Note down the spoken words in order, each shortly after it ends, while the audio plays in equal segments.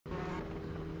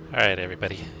Alright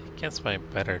everybody, against my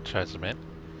better judgment,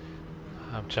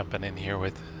 I'm jumping in here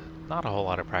with not a whole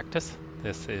lot of practice.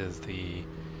 This is the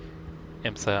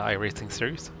IMSA iRacing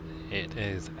Series. It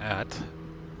is at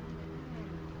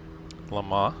Le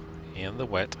Mans in the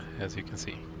wet, as you can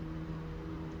see.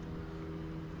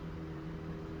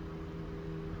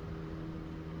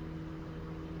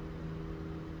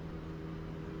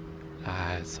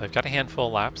 So I've got a handful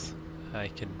of laps. I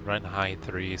can run high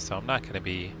 3, so I'm not going to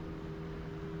be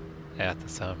at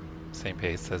the same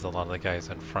pace as a lot of the guys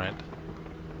in front.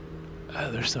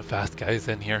 There's some fast guys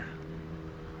in here.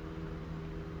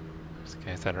 There's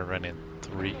guys that are running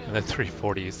in the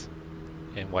 340s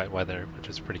in wet weather, which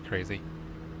is pretty crazy.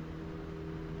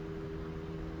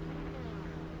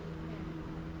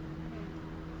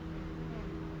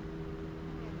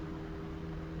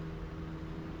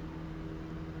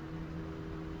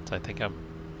 So I think I'm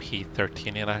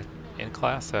P13 in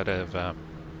class out of I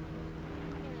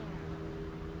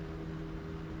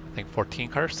think 14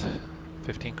 cars,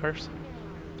 15 cars,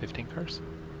 15 cars.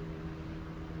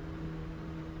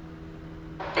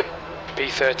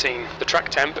 B13. The track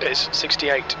temp is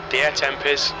 68. The air temp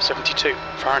is 72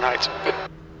 Fahrenheit.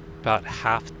 About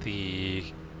half the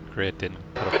grid didn't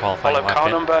put a qualifying Follow lap car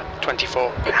in. number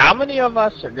 24. How many of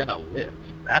us are gonna live?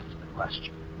 That's the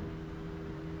question.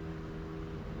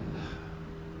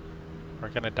 We're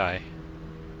gonna die.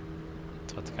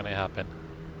 That's what's gonna happen.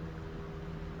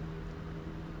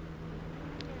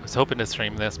 I was hoping to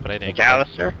stream this, but I didn't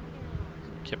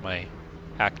get my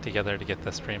act together to get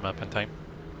the stream up in time.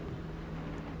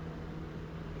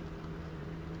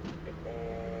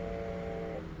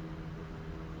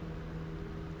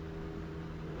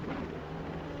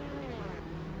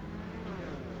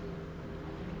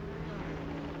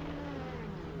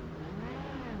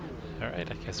 Alright,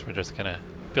 I guess we're just gonna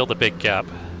build a big gap.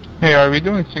 Hey, are we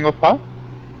doing single file?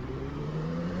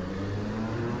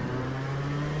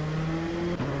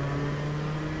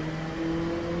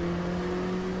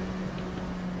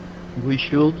 We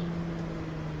shield.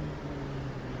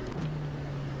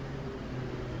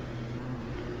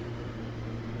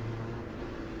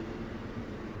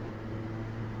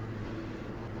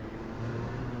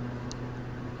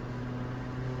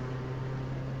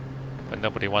 But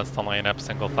nobody wants to line up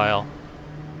single file.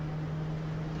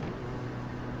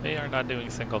 They are not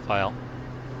doing single file.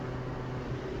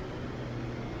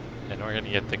 And we're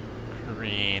gonna get the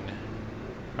green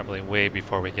probably way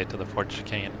before we get to the Ford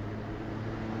chicane.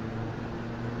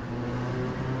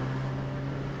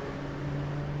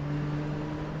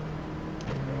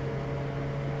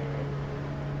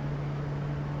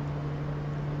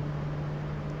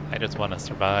 I just want to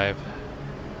survive.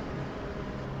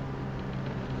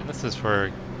 And this is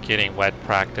for getting wet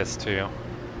practice too.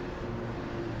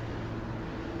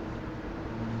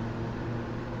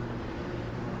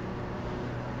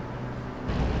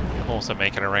 Also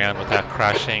making around without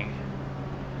crashing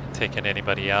and taking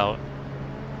anybody out.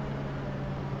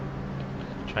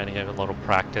 Trying to get a little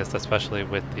practice, especially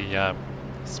with the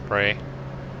spray.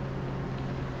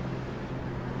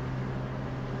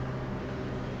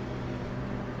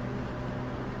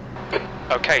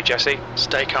 Okay, Jesse,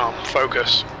 stay calm,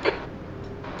 focus.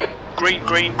 Green,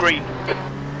 green, green.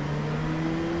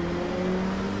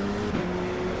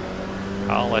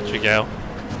 I'll let you go.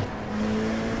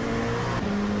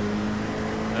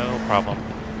 No problem.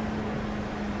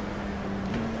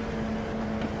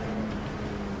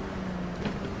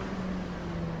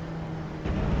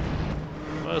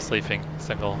 Mostly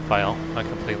single file, not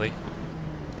completely.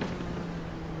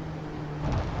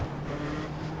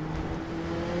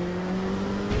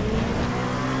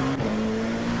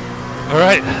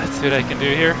 Alright, let's see what I can do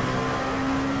here.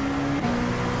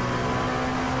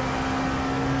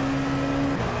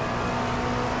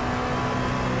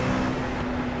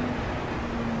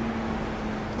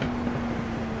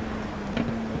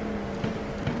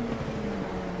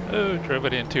 Oh, drove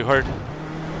it in too hard.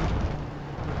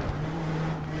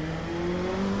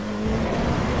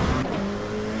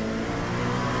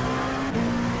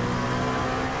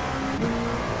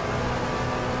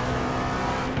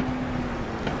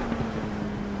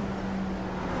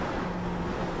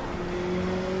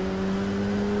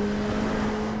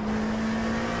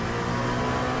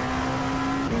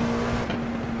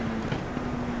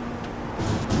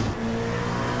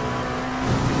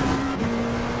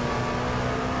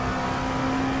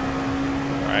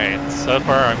 So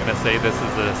far, I'm going to say this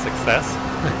is a success.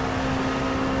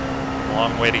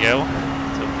 Long way to go.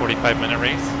 It's a 45-minute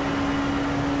race.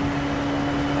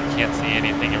 I can't see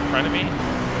anything in front of me.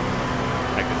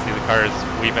 I can see the cars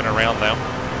weaving around though.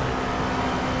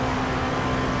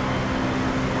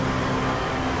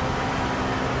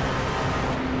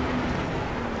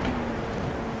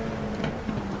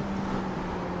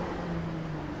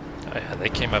 They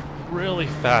came up really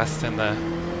fast in the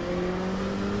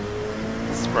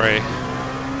spray.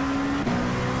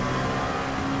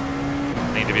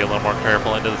 Need to be a little more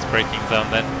careful into this braking zone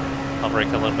then. I'll brake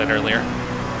a little bit earlier.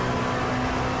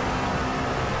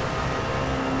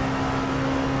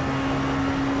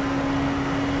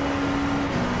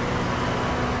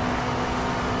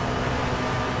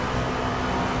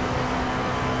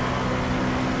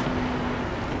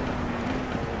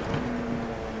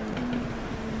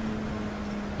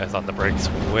 I was on the brakes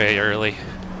way early.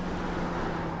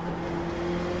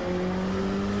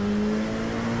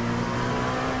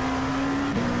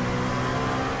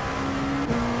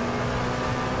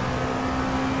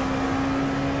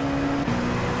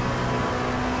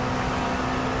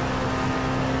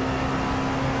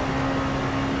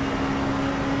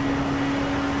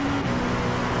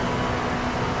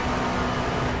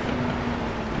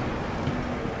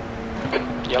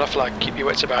 Yellow flag, keep your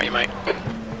wits about you, mate.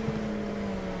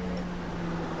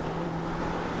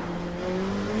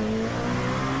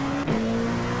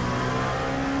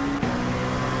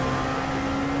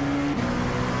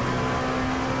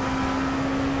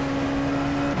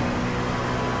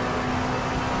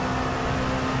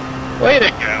 Way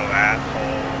to go,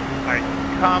 asshole. Like,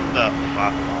 come the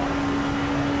fuck on.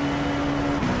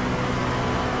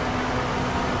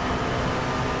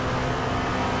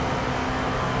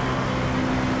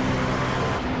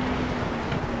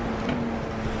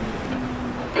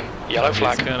 Yellow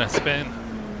flag. It's gonna spin.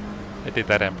 I did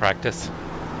that in practice.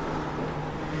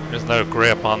 There's no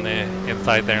grip on the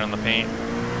inside there on the paint.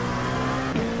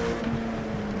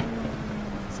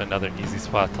 It's another easy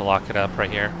spot to lock it up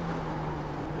right here.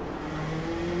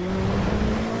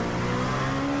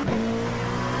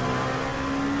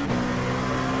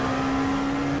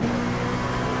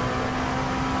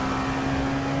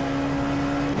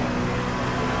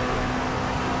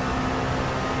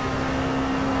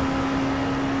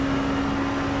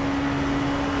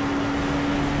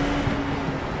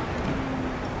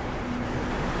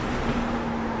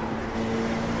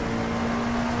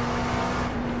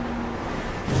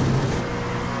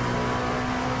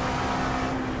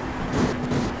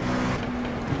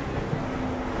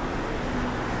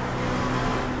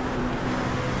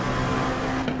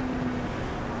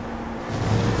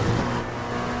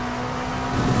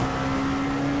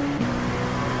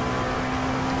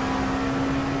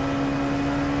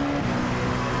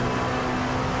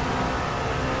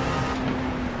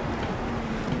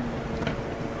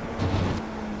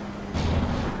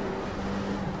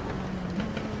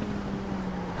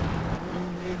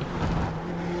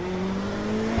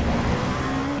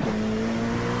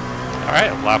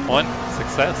 Alright, lap 1,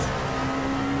 success.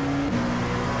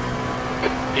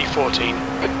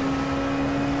 P14.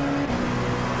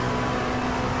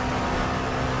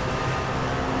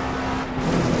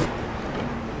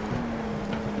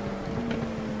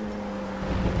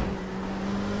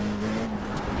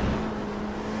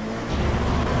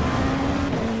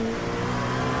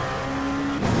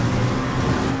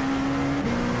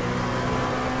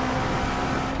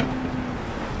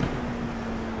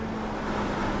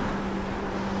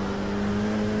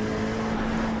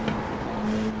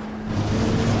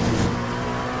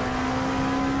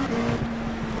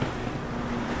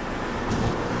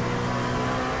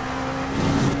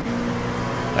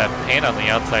 That paint on the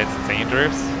outside is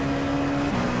dangerous, so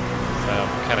I'm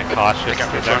kind of cautious. The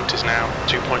gap in front is now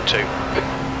 2.2.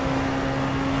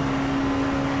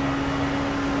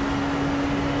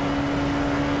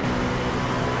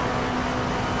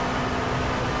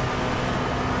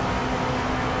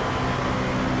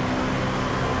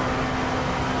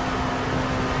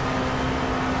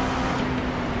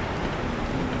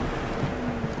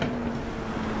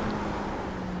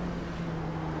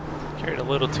 Carried a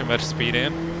little too much speed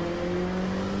in.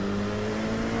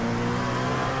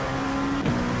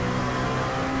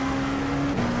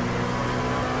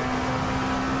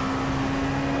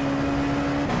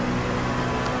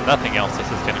 Nothing else, this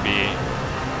is going to be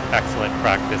excellent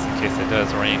practice in case it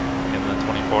does rain in the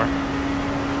 24.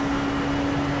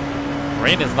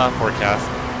 Rain is not forecast,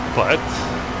 but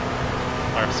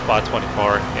our spot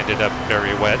 24 ended up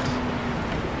very wet.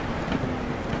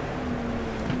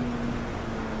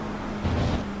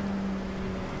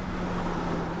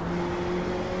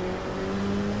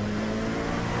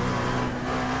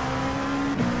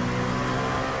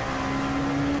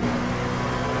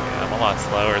 Yeah, I'm a lot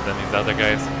slower than these other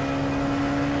guys.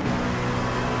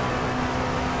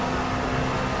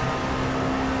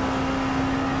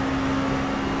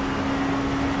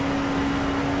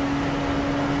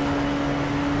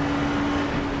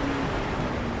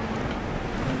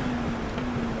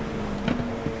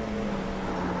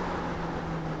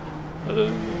 Ooh,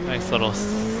 nice little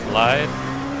slide.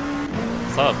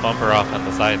 Saw a bumper off on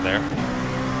the side there.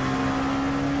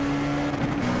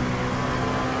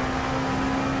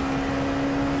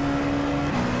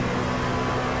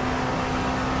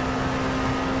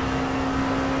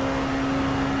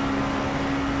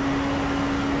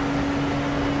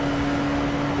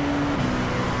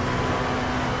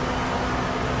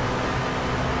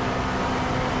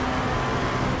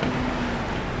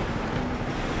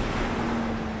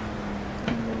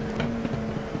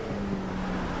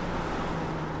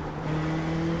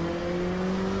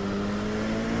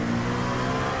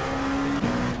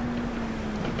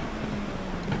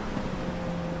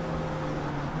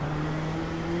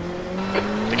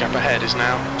 The gap ahead is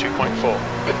now 2.4.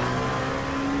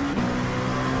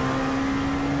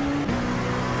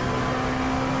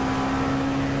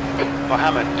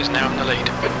 Mohammed is now in the lead.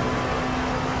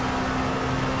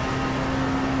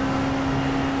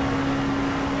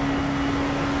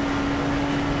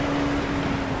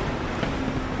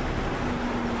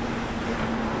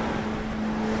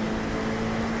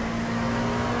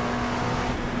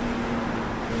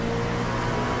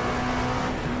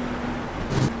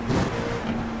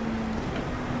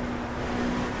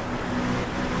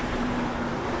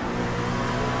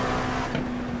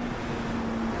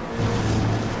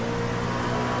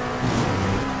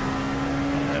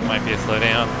 Might be a slow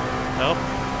down. Nope.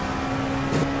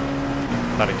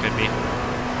 Thought it could be.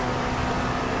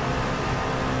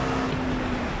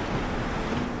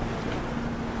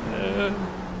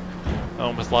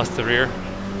 Almost lost the rear.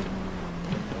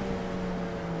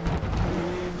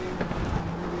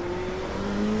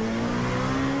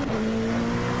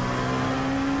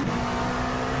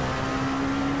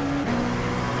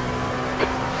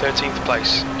 th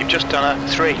place. You've just done a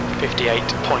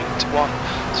 3:58.1.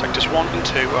 Sectors 1 and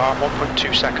 2 are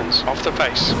 1.2 seconds off the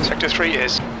pace. Sector 3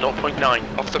 is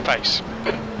 0.9 off the pace.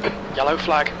 Yellow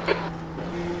flag.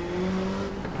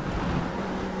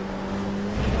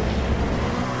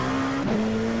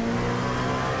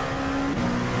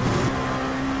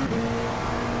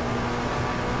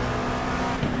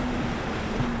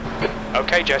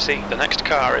 Okay, Jesse, the next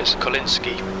car is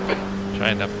Kolinski.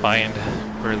 Trying to find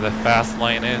where the fast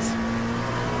line is.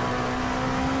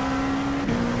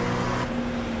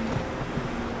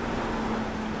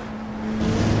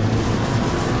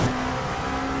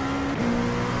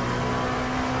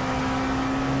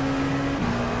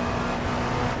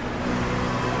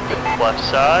 Left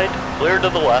side, clear to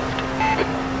the left.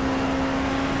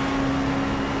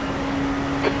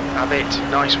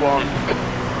 Abbott, nice one.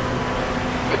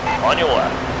 On your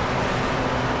left.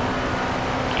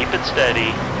 Keep it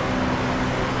steady.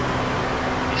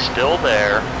 He's still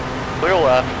there. Clear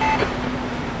left.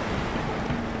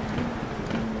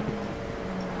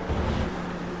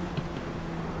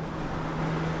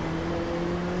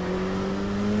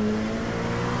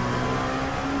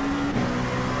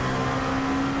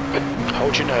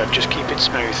 Hold your nerve, just keep it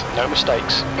smooth, no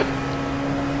mistakes.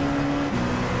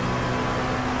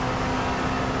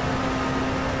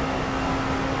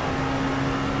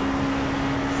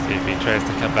 See if he tries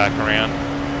to come back around.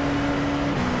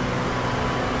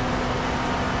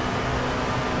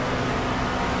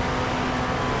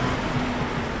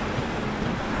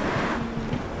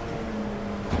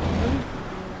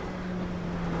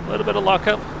 A little bit of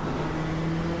lockup.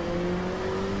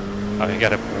 Oh, you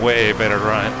got a way better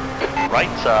run. Right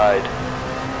side.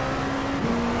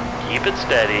 Keep it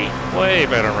steady. Way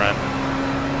better run.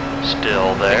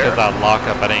 Still Because there. that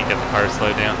lockup, I didn't get the car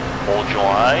slowed down. Hold your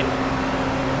line.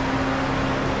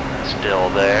 Still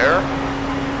there.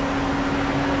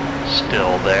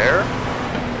 Still there.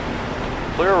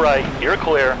 Clear right. You're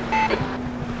clear.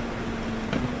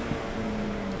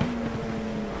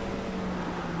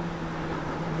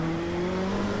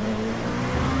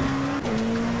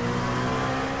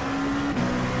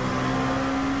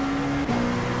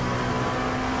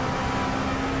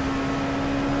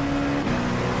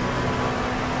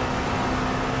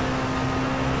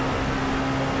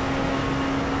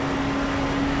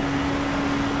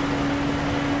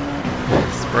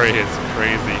 Spray is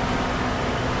crazy.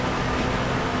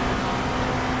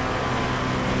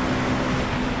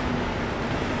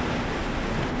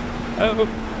 Oh.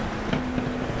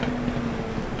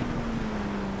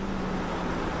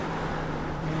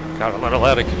 Got a little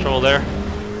out of control there.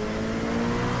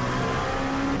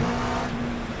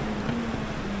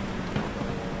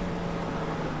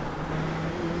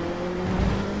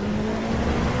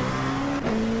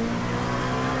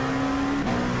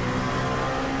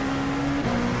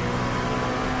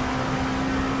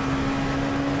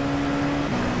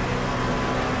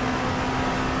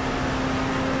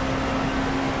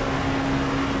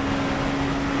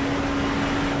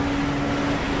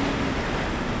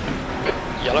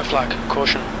 Yellow flag,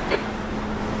 caution.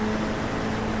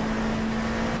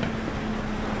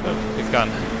 Oh, he's gone.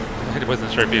 I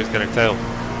wasn't sure if he was going to tail.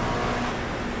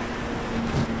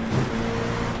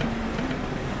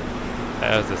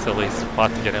 That was a silly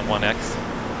spot to get in 1X.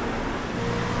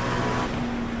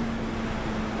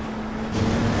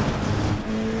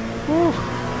 Whew.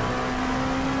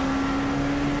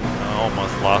 I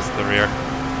almost lost the rear.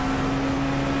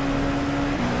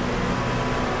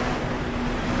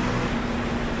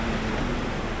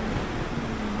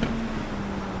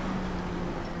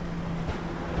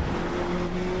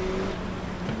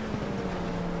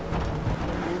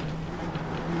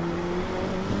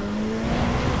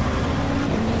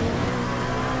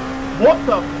 What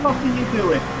the fuck are you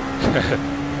doing?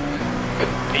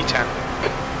 E10.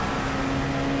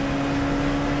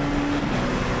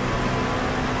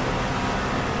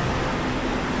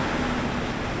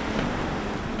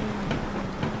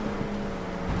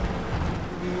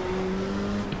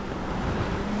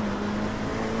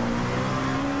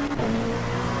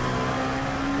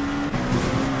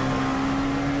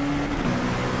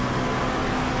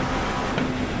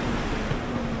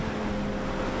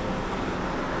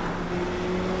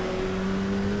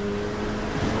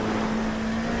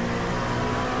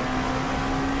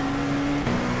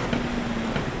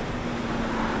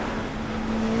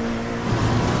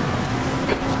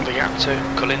 To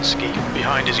Kolinski,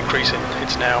 behind is increasing,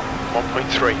 it's now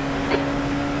 1.3.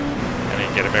 I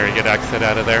didn't get a very good exit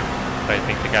out of there, but I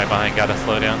think the guy behind got to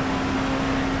slow down.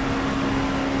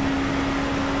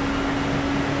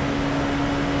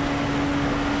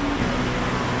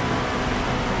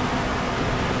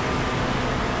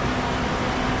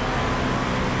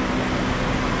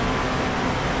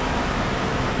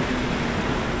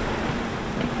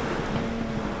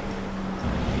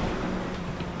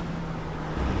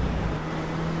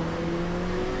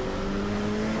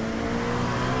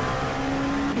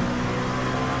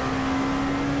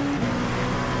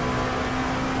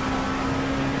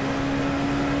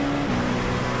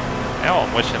 Now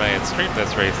I'm wishing I had streamed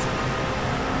this race.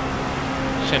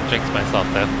 Shouldn't jinx myself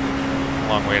though.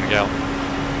 Long way to go.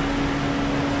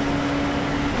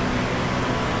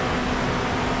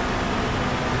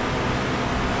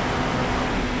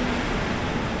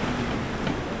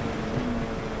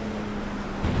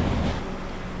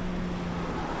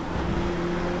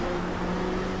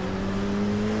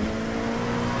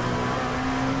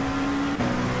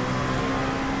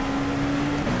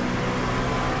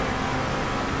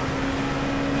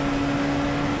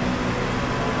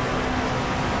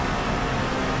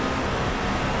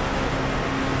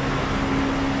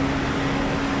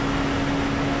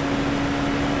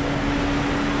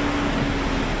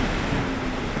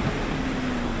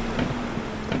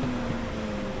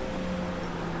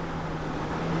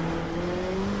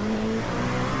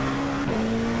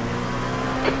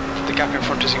 The gap in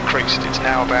front has increased, it's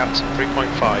now about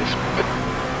 3.5.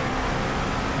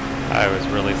 I was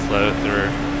really slow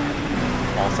through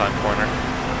Mulsanne corner.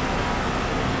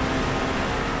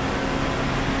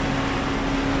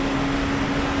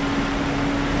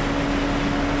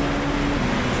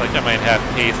 It's like I might have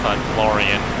pace on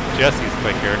Florian. Jesse's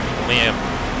quicker. Liam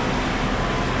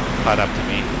caught up to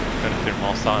me going through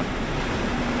Mulsanne.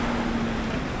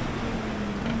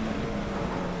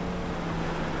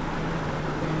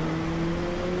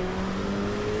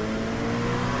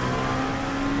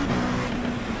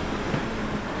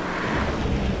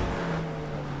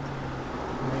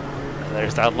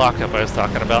 There's that lockup I was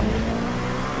talking about.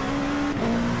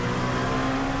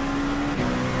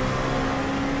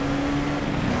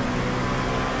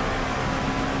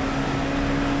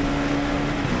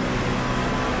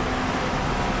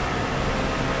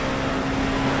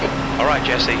 Alright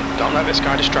Jesse, don't let this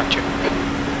guy distract you.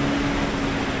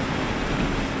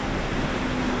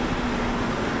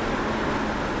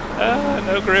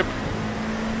 No grip.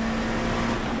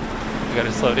 You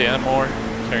gotta slow down more,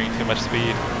 carrying too much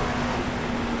speed.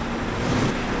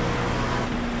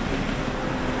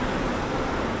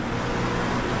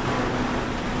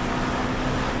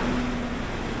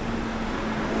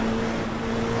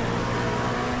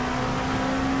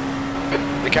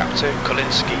 The gap to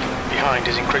Kolinski behind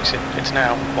is increasing, it's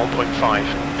now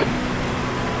 1.5.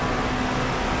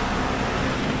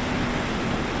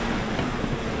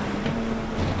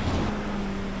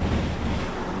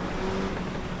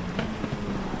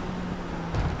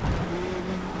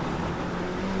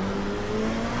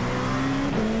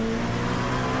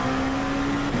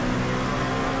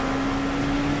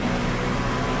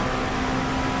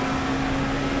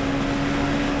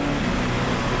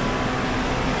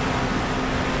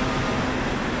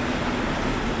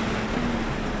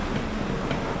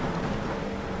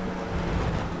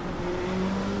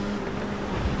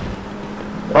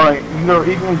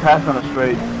 You can pass on a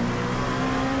straight.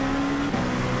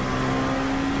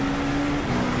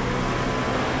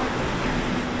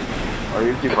 Or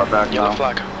you're too far back Yellow now.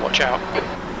 flag, watch out.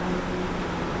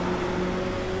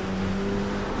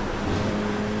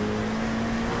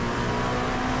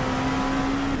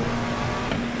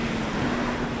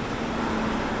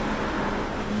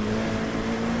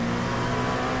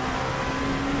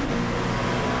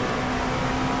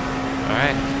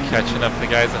 Alright, catching up the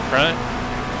guys in front.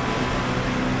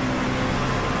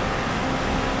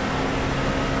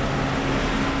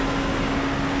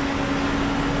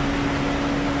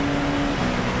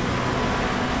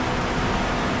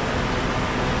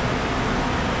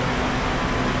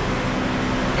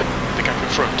 The gap in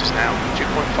front is now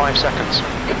 2.5 seconds.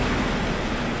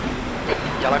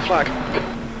 Yellow flag.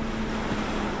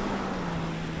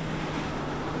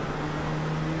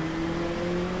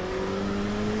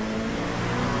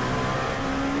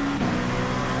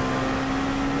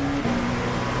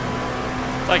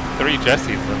 Like 3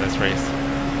 Jessies in this race.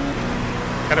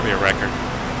 Gotta be a record.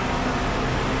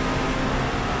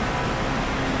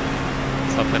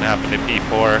 Something happened to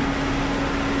P4.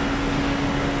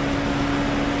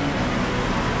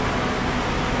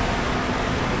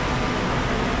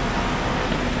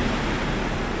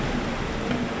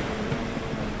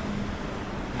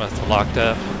 Must have locked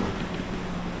up.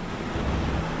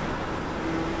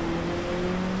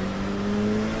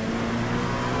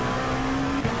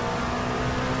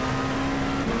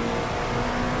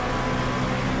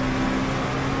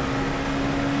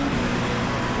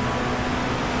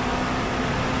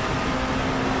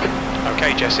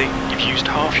 Okay, Jesse, you've used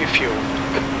half your fuel.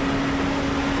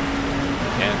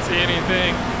 Can't see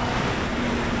anything.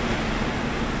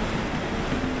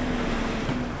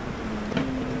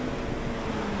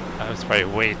 I was probably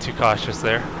way too cautious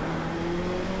there.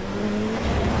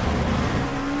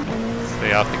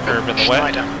 Stay off the curb in the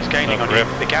wet. Schneider is gaining No on grip.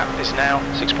 you. The gap is now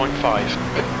 6.5.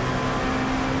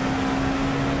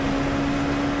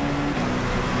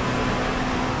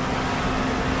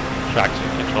 Traction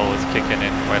control is kicking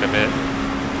in quite a bit.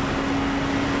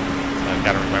 So I've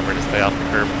got to remember to stay off the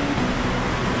curb.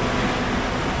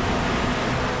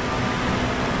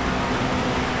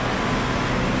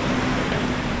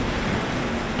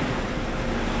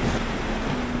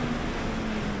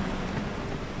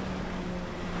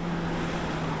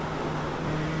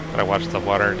 Gotta watch the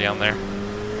water down there.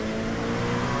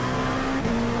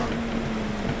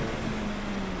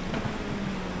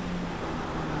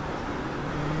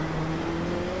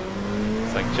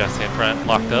 It's like Jesse in front,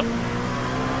 locked up.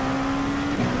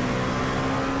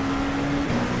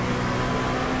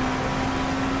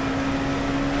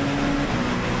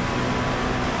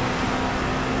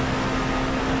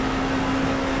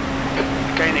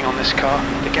 Gaining on this car,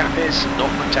 the gap is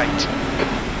 0.8.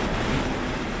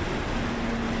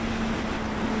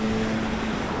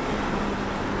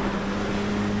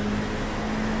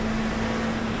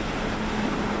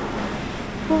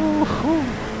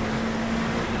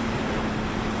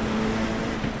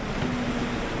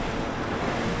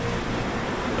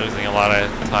 Losing a lot of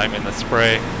time in the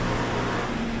spray.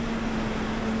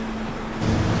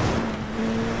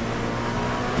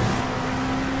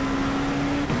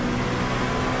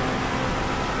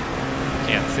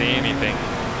 Can't see anything.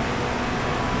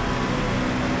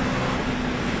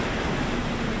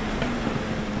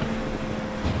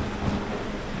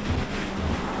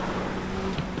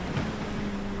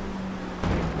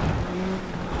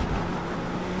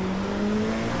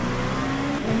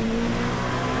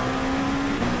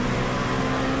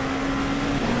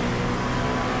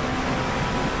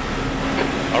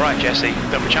 Alright Jesse,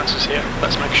 there are chances here.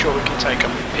 Let's make sure we can take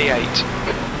them. P8.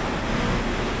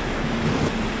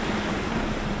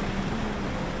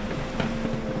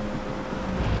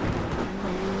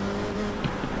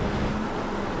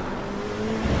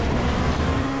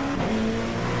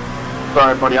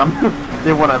 Sorry, buddy, I'm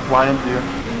didn't want to fly into you.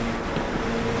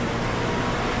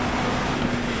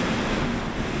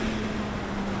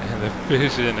 And the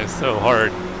vision is so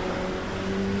hard.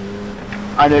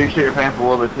 I know you shit your pants a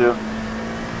little bit too.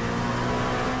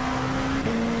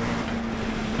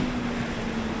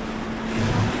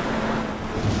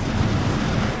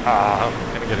 I'm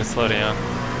gonna get a slow down.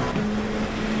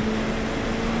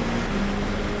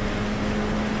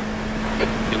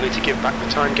 You'll need to give back the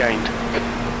time gained.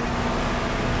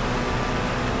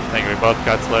 I think we both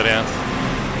got slowdowns.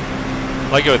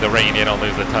 Like with the rain, you don't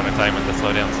lose a ton of time with the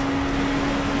slowdowns.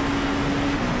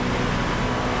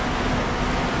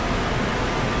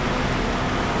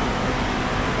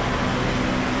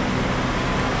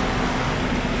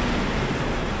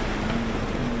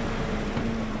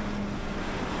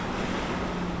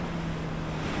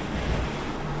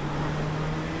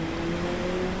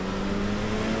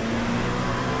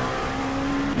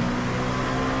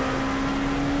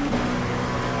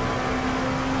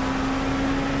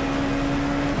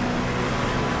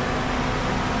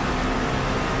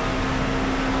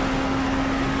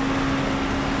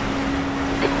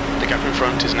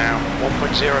 front is now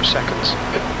 1.0 seconds.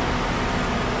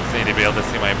 Just need to be able to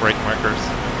see my brake markers.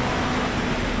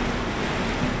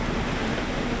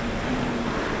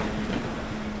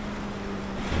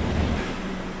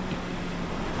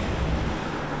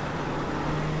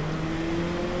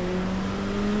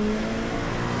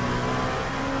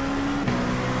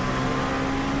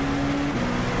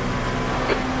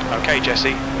 Okay,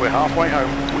 Jesse, we're halfway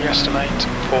home. We estimate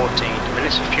 14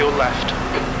 minutes of fuel left.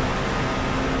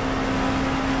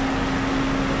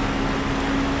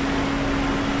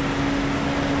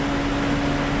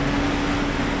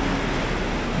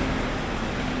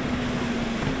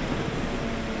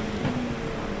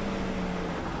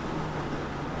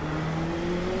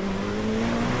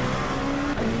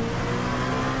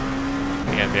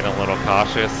 Again, being a little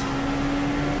cautious.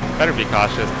 Better be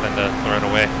cautious than to throw it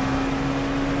away.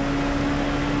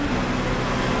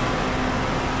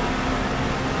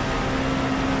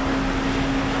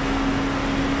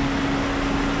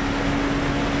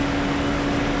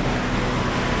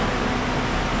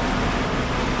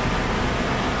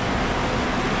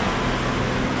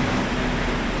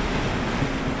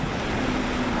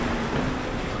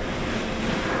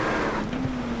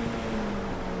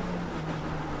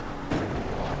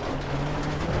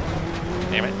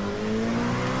 Damn it.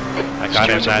 I got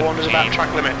Stewards have warned us about that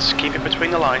track limits. Keep it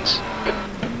between the lines.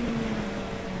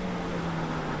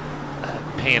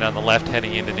 pain on the left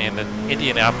heading into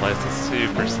Indianapolis is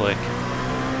super slick.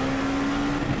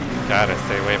 Gotta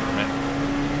stay away from it.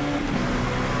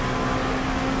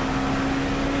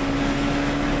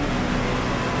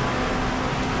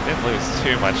 Didn't lose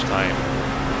too much time.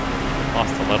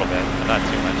 Lost a little bit, but not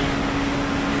too much.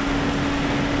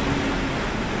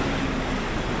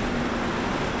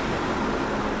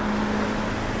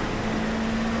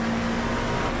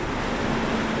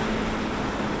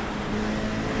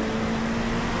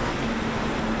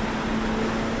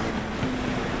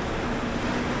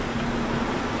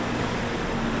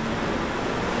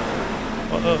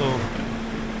 Uh-oh.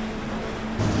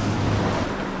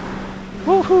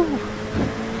 Woohoo!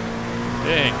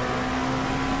 Dang.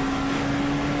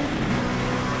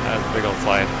 That was a big old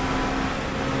slide.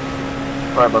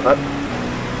 Sorry about that.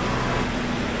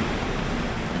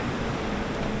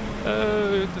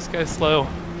 Oh, this guy's slow.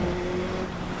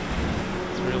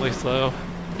 It's really slow.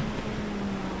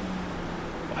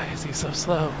 Why is he so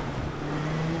slow?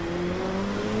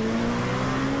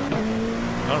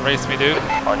 Don't race me, dude.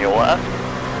 On your left.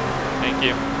 Thank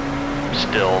you.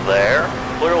 Still there.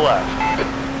 Clear left.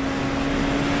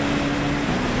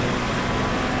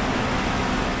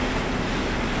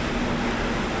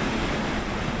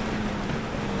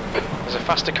 There's a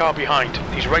faster car behind.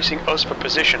 He's racing us for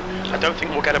position. I don't think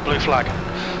we'll get a blue flag.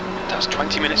 That's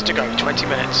 20 minutes to go. 20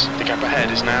 minutes. The gap ahead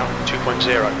is now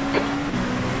 2.0.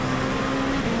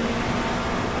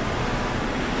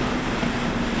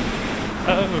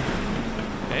 Oh.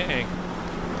 Dang.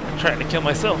 I'm trying to kill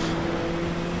myself.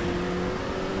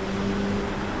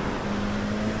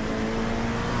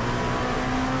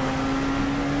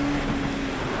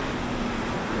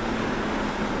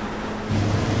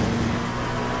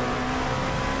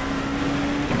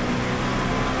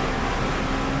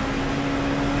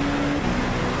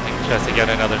 Jesse got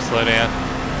another slowdown.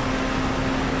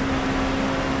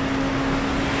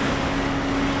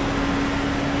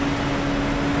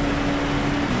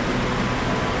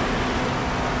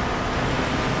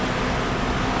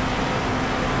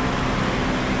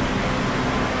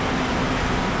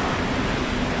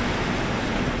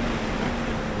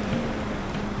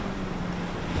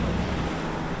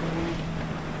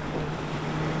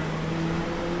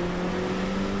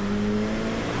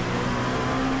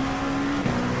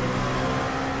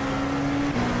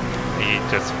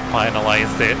 Just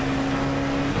finalized it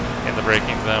in the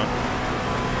braking zone.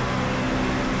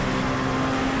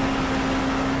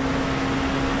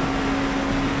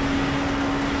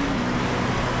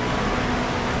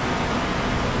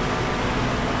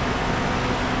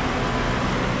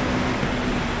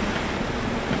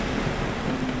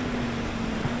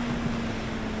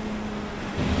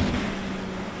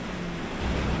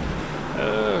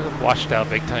 Washed out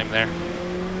big time there.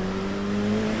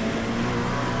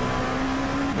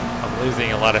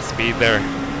 Losing a lot of speed there.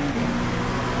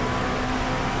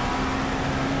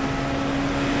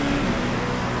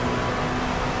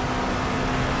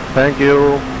 Thank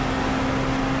you.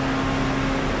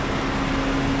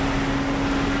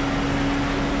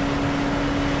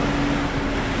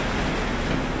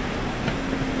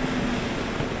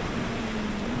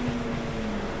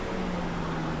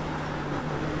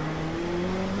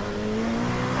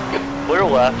 Clear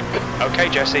left. Okay,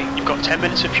 Jesse, you've got 10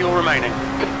 minutes of fuel remaining.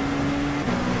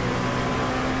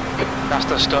 That's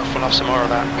the stuff, we'll have some more of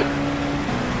that.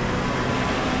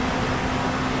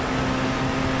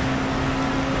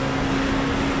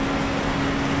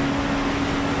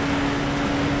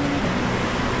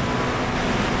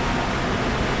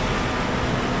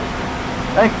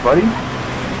 Thanks, buddy.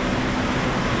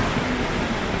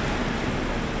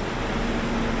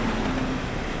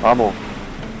 Vamos.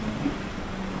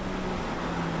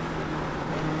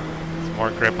 Some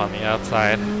more grip on the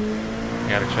outside. We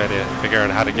gotta try to figure out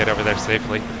how to get over there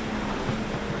safely.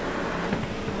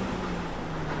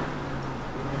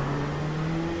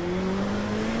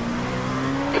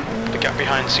 The gap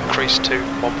behind's increased to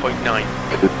 1.9.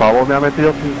 El pavo me ha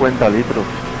metido 50 litros.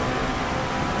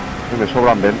 Y me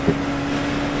sobran 20.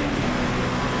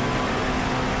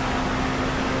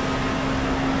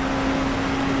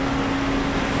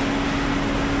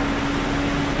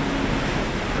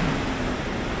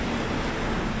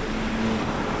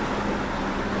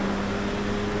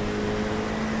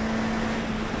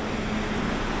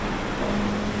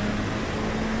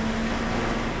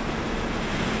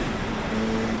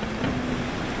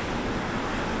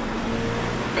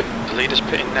 The leader's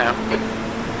pitting now.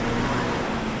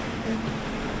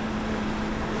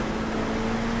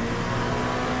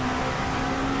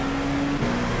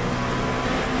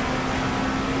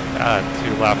 God,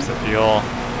 2 laps of fuel.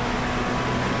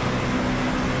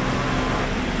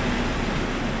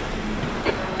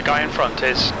 The guy in front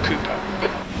is Cooper.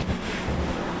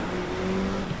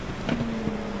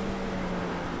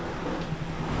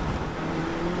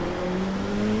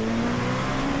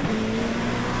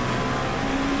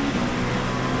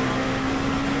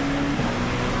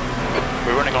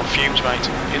 We're running on fumes, mate.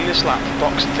 In this lap,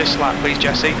 box this lap, please,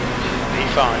 Jesse.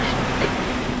 P5.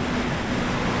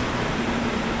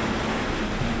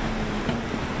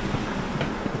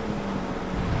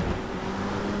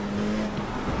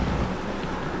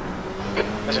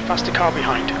 There's a faster car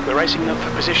behind. We're racing them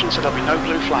for position, so there'll be no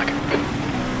blue flag.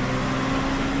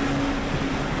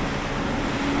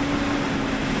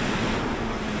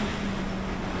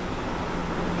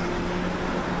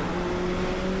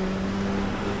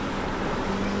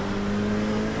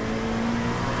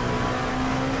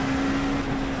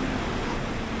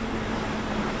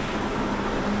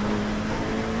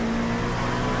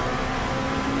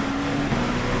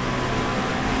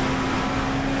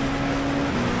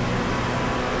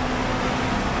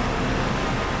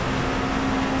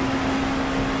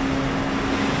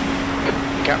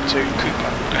 Gap to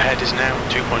Cooper. Ahead is now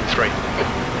 2.3.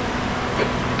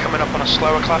 Coming up on a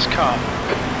slower class car.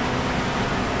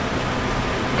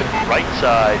 Right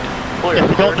side. Clear. If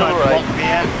you Clear don't to the mind, right. block me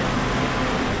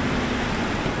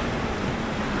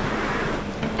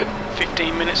in.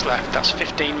 15 minutes left. That's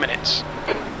 15 minutes.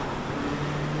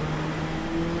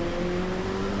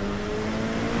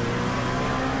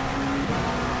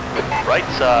 Right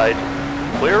side.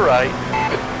 Clear right.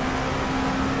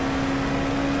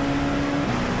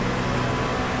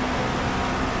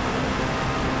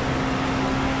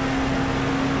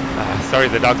 Sorry,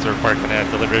 the dogs were barking at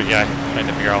a delivery guy, trying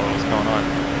to figure out what was going on.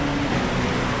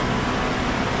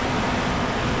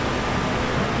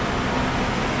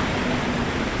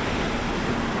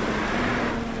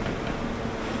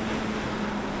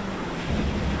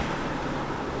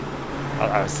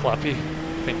 I was sloppy. I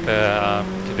think the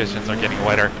conditions are getting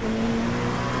wetter.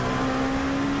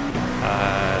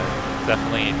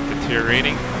 Definitely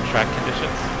deteriorating on track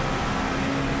conditions.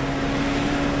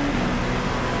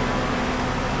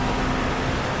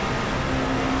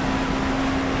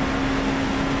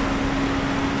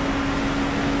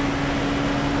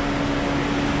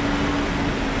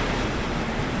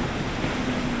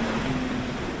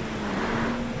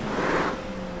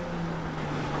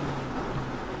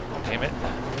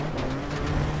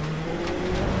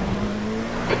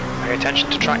 Pay attention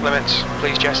to track limits,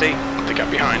 please, Jesse. The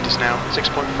gap behind is now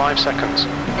 6.5 seconds.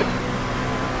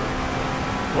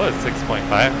 What is 6.5?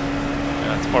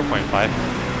 Yeah, it's 4.5.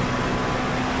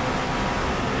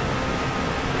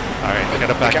 Alright, I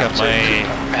gotta back up my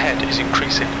ahead is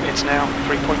increasing. It's now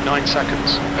 3.9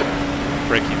 seconds.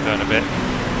 braking zone a bit.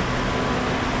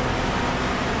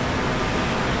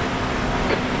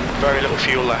 Very little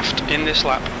fuel left. In this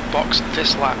lap, box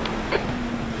this lap.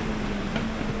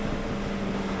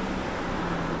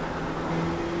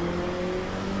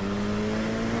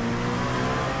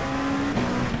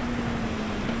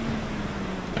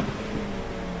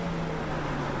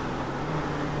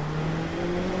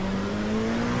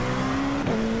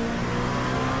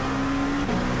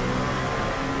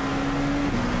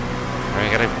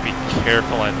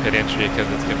 Careful on pit entry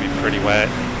because it's going to be pretty wet.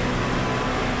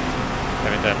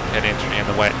 Haven't done pit entry in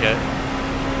the wet yet.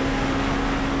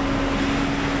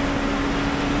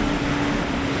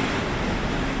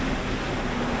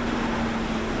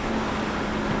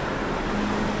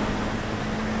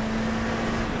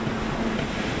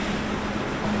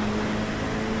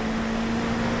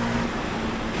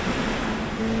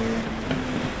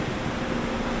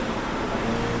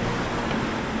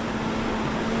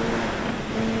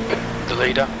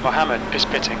 leader, Mohammed, is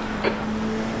pitting.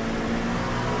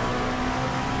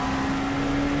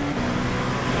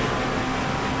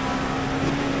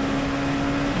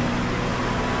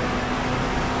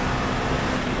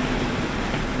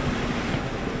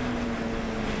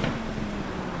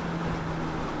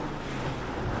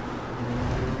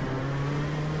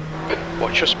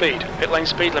 Watch your speed. Pit lane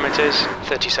speed limit is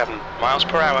 37 miles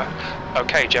per hour.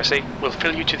 Okay, Jesse, we'll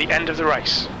fill you to the end of the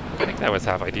race. I think that was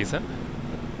halfway decent.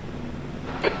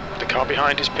 The car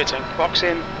behind is pitting. Box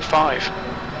in 5,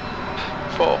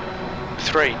 4,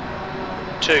 3,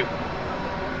 2,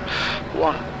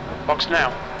 1. Box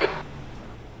now.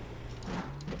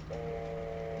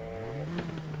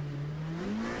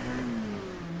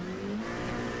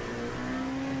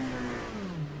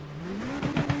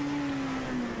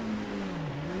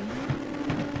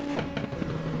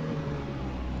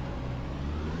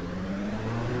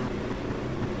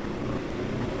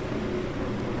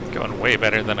 Going way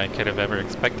better than I could have ever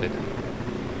expected.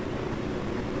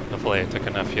 Hopefully I took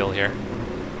enough fuel here.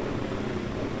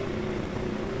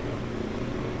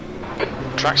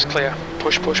 Track's clear.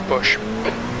 Push, push, push.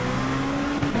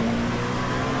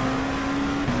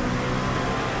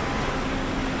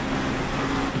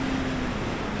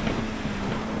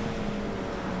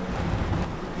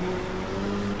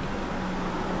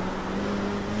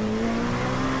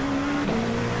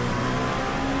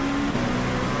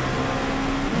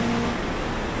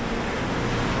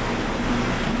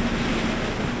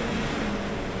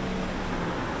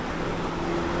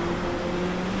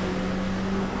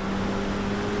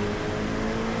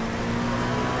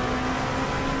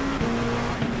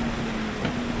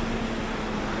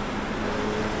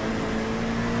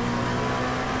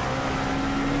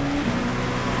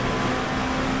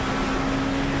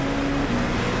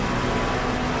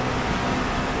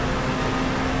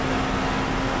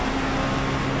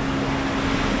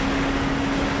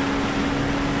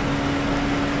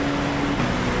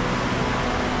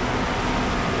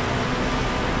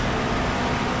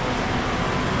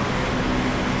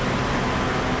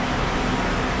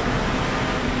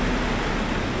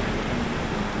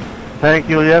 Thank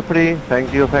you, Jeffrey.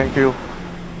 Thank you, thank you.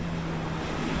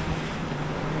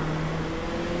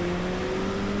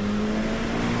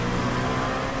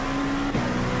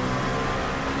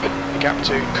 The gap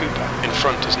to Cooper in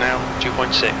front is now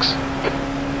 2.6.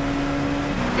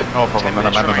 No problem, and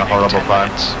I'm having a horrible time.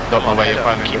 Don't know where you're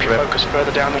finding Keep the your grip. focus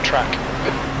further down the track.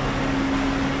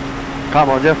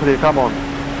 Come on, Jeffrey, come on.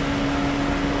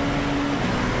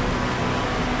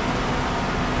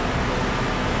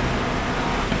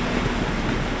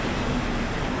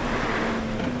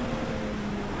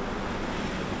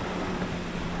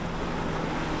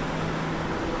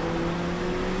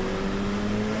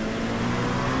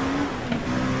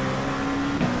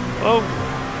 Oh!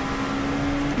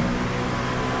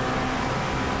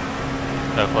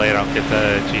 Hopefully I don't get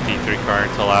the GT3 car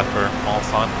until after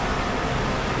Mulsanne.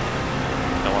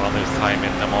 Don't want to lose time in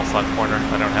the Mulsanne corner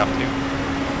if I don't have to.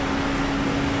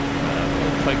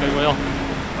 Looks like I will.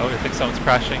 Oh, I think someone's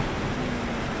crashing.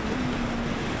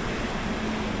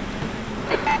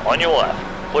 On your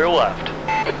left. Clear left.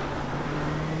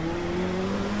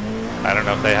 I don't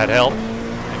know if they had help.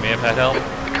 They may have had help.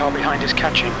 The car behind is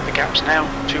catching. The gap's now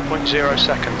 2.0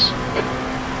 seconds.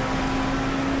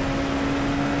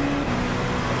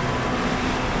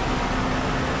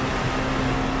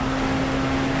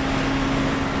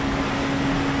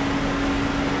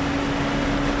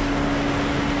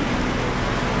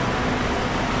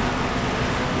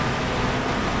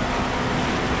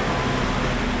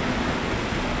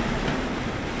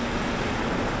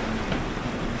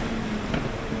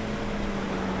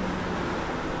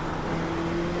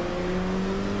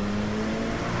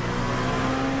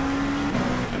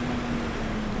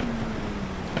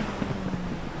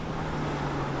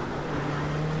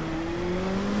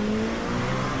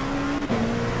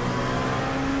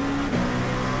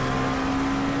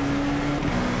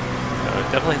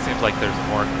 Definitely seems like there's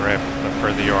more grip the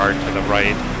further you are to the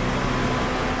right.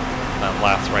 That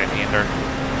last right-hander.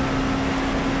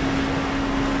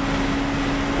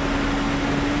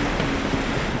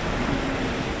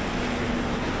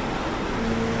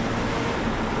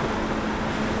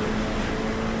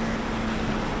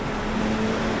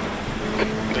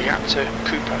 The gap to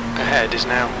Cooper ahead is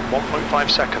now 1.5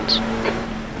 seconds.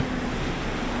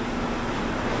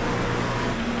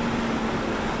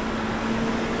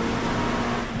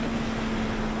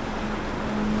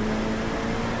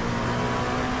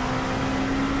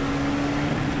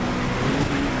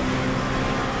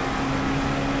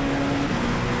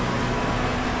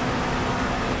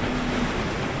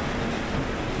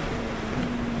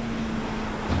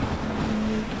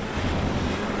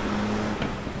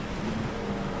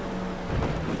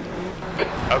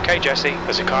 Okay, Jesse,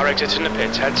 there's a car exiting the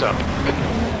pits, heads up.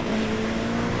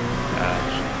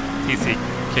 TC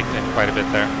kicked in quite a bit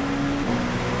there.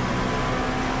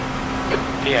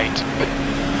 P8.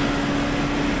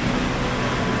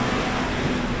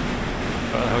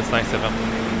 Oh, that was nice of him.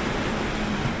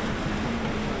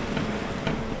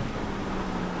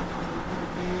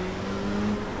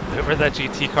 Whoever that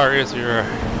GT car is, you're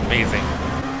amazing.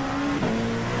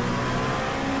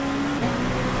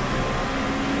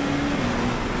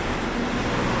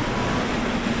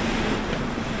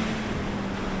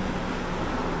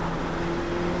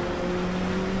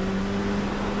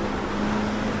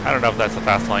 I don't know if that's a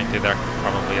fast line through there.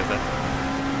 Probably isn't.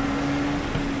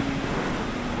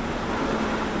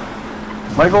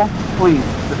 Michael, please,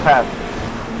 the pass.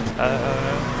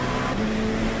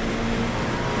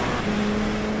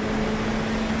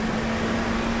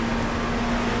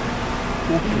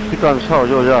 Estoy cansado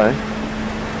yo ya,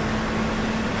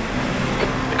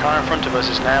 The car in front of us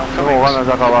is now Tengo coming. ganas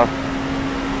de acabar.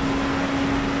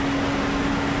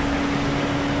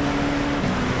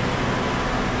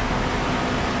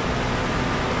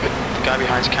 The guy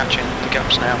behind's catching the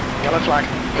gaps now. Yellow flag.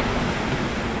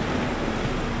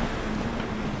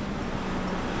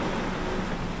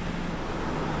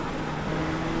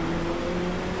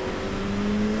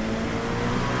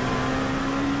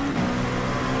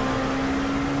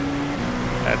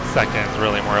 That second is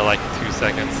really more like 2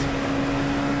 seconds.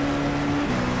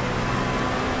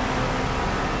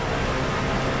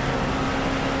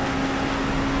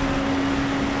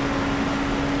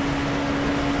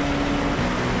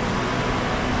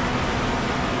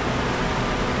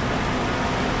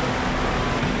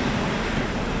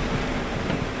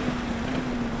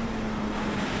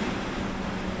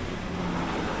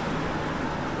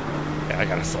 Yeah, I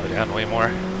gotta slow down way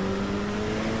more.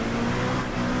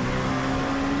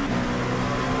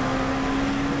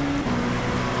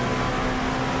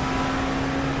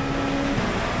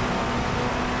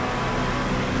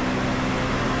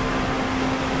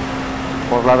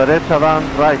 Por la derecha dan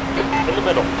right. In the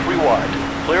middle, 3 wide.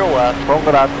 Clear left.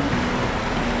 Congrats.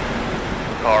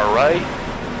 Car right.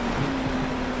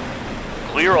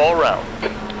 Clear all round.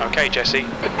 Okay, Jesse.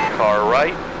 Car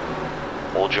right.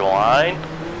 Hold your line.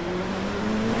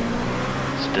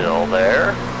 Still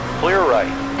there. Clear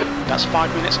right. That's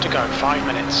 5 minutes to go, 5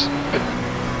 minutes.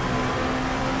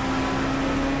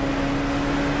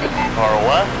 Car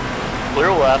left.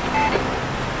 Clear left.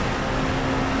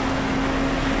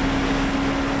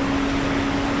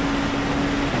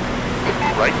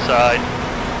 Right side.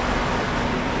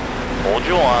 Hold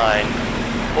your line.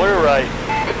 Clear right.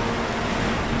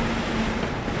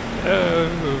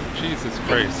 Oh, Jesus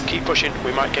Christ. Keep pushing,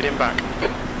 we might get him back.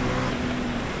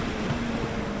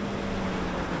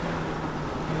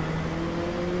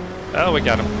 Oh, we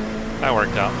got him. That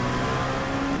worked out.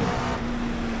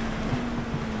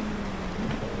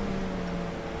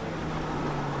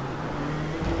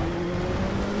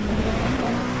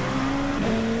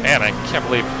 Man, I can't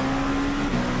believe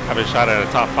I have a shot at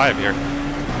a top 5 here.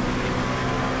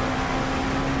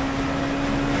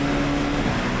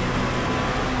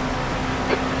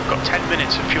 Got 10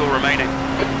 minutes of fuel remaining.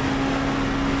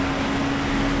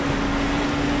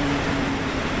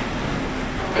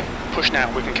 Push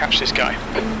now, we can catch this guy.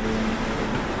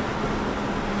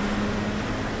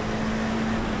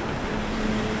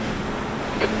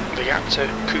 The gap to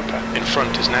Cooper in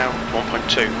front is now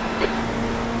 1.2.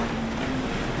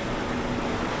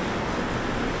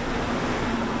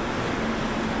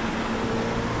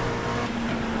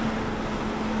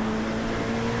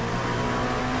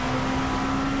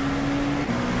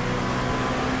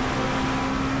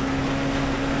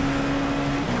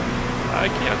 I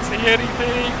can't see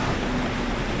anything.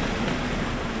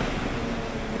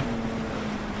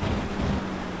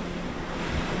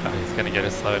 Oh, he's gonna get a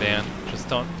slow down. Just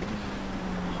don't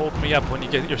hold me up when you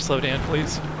get your slow down,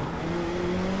 please.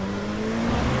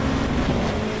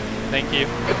 Thank you.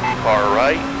 Car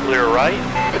right. Clear right.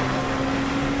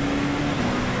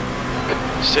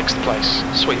 6th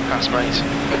place. Sweet pass, mate.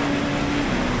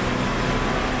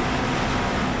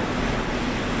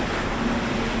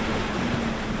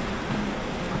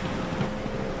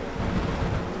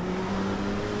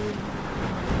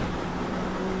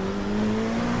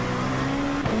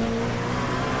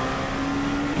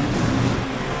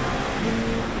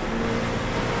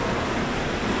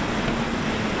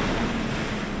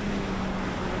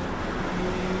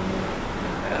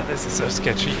 This is so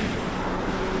sketchy.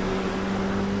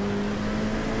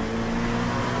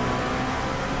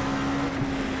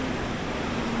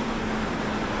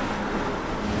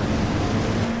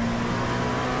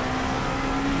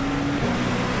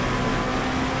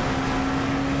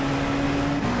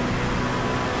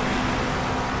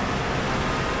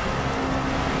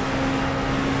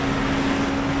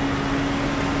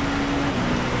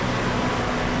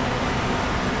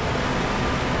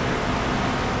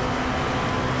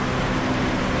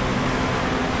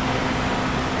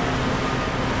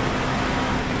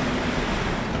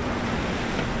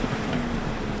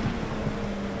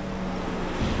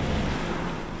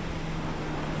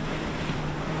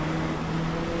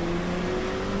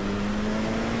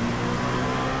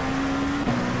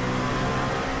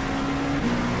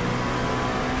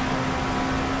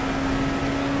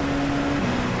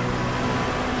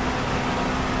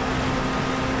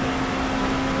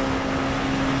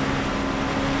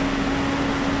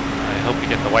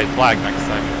 white flag next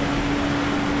time.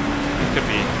 It could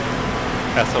be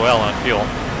SOL on fuel.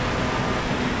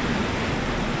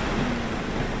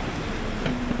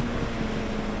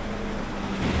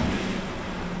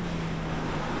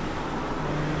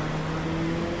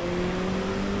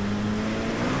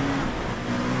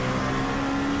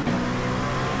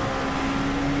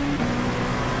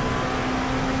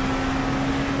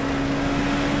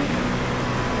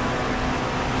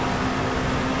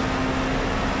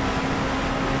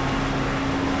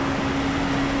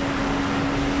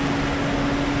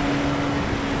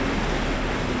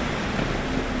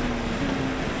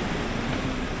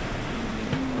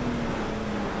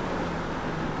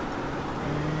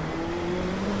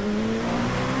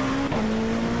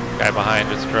 Guy behind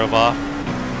just drove off.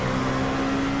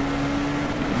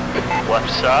 Left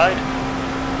side,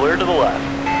 clear to the left.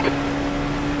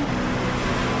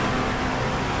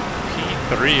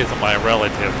 P3 is my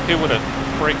relative. Who would have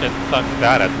freaking thunk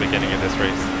that at the beginning of this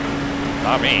race?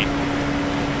 Not me.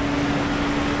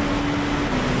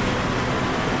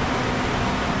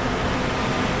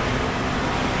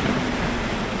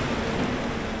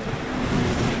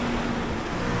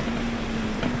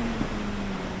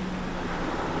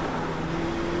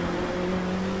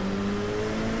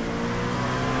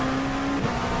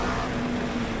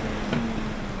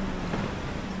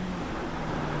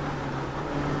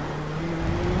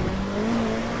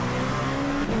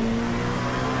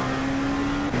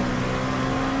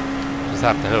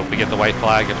 Have to hope we get the white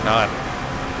flag. If not,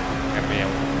 it's gonna be a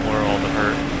world of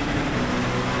hurt.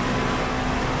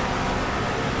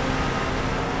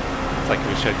 It's like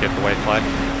we should get the white flag.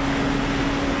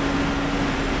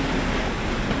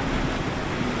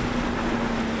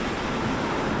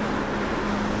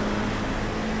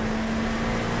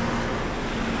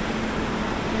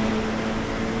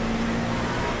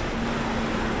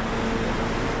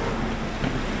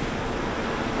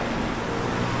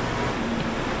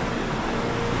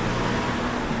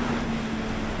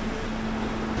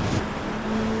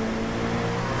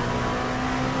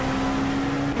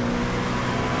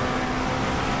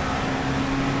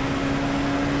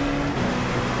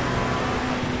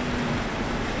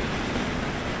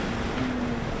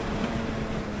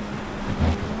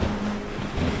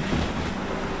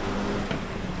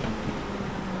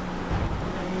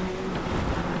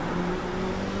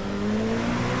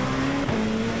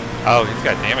 Oh, he's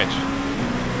got damage.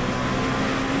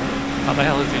 How the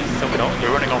hell is he still going?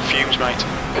 You're running on fumes, mate.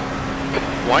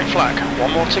 White flag,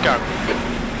 one more to go.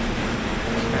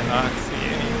 Cannot see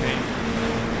anything.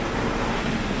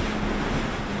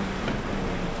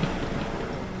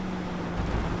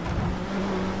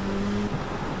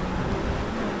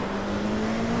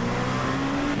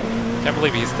 Can't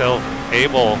believe he's still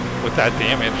able, with that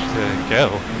damage, to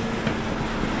go.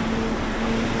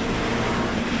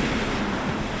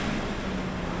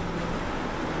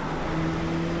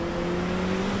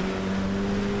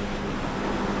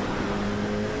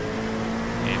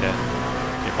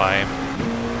 By him.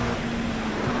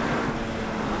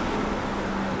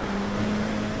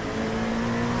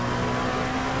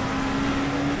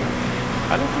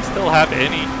 How does he still have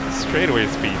any straightaway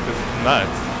speed? This is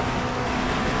nuts.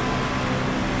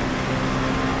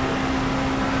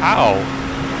 How?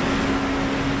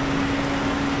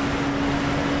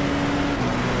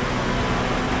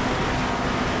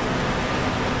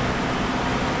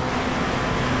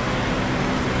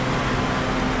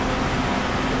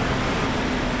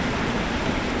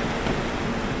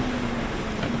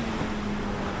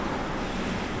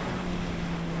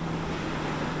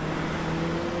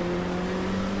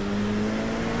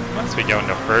 Must be going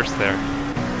to first there.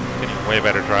 Getting way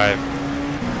better drive.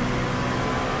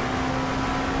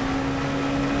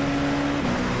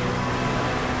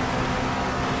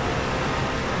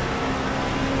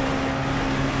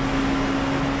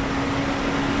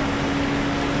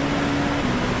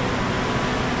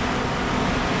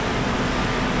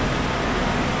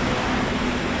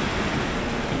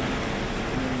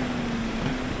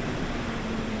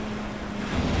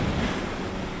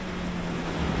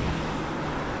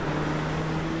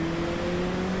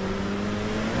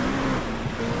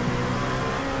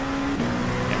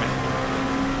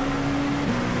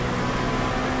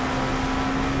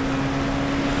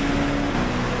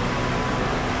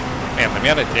 Man, the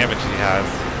amount of damage he has,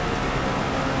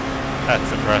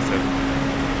 that's impressive.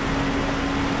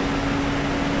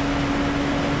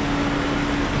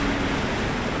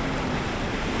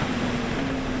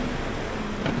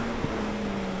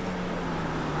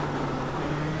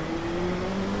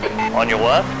 On your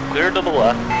left, clear to the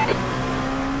left.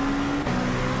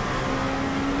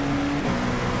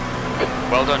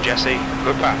 Well done, Jesse.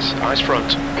 Good pass. Nice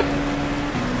front.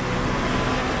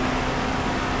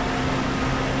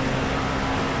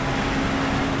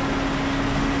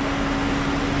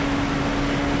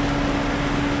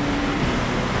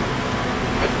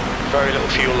 Very little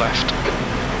fuel left.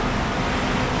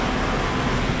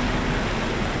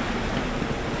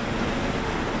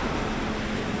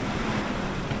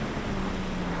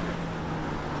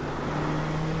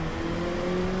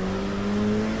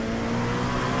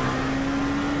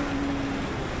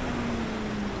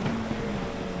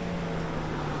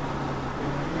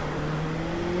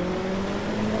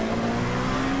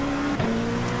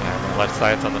 Left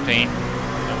side's on the paint,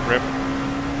 no grip.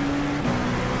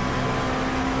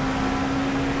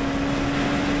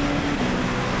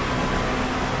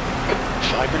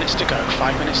 Minutes to go,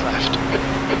 5 minutes left.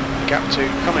 Gap to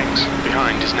Cummings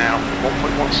behind is now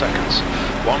 1.1 seconds.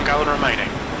 1 gallon remaining.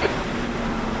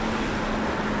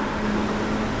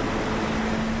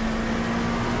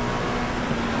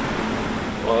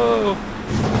 Whoa!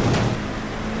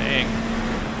 Dang.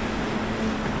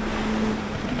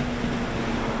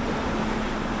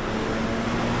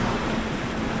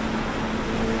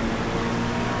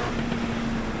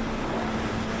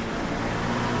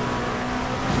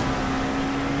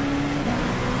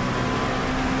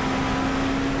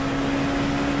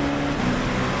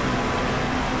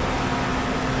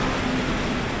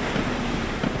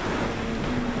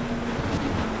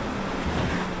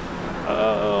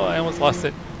 Oh, I almost lost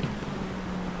it.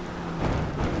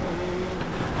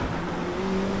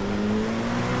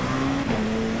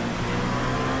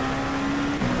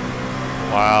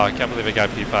 Wow, I can't believe I got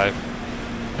P5.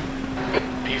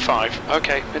 P5,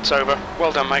 okay, it's over.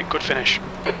 Well done, mate, good finish.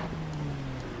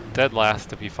 Dead last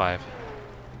to P5.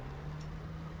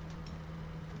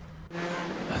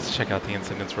 Let's check out the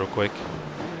incidents real quick.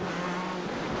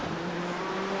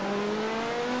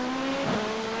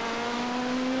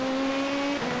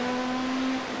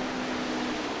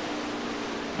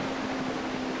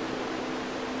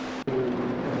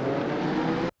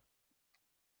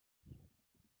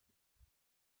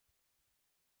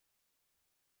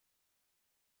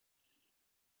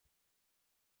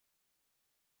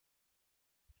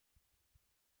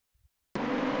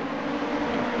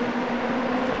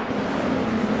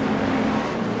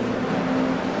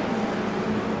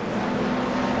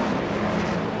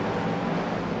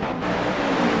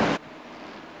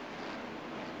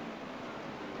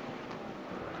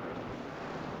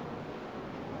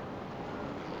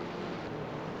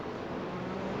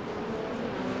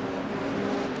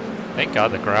 Thank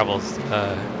God the gravel's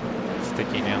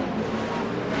sticky now.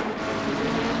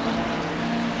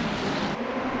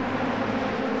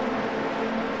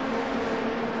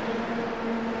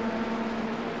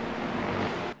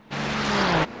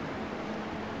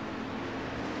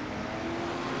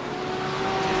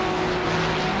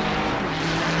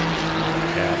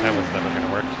 Yeah, that was never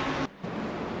gonna work.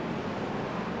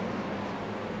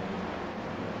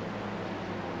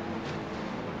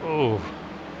 Oh,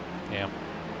 damn.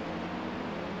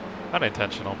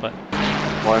 Unintentional, but...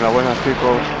 Buena, buena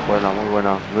chicos, buena, muy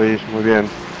buena. Luis, muy bien.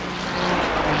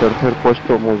 Tercer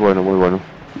puesto, muy bueno, muy bueno.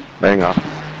 Venga.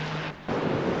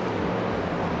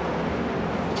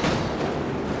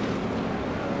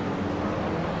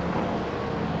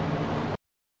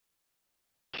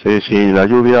 Sí, sí, la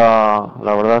lluvia,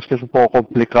 la verdad es que es un poco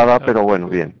complicada, pero bueno,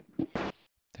 bien.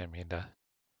 Didn't mean to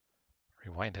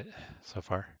rewind it so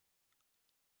far.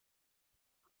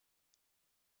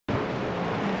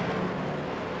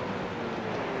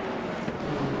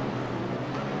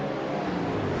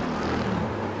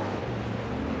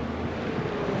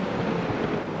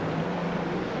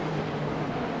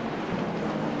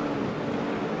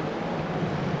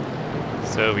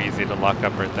 So easy to lock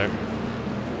up right there.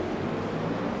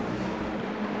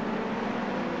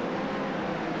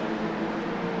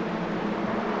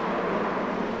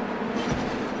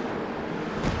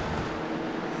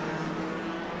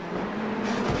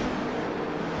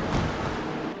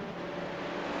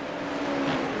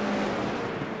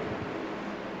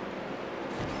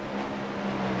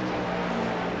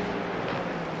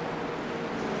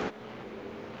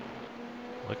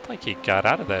 Looked like he got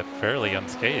out of that fairly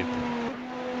unscathed.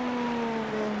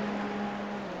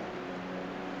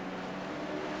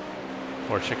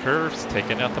 Porsche curves,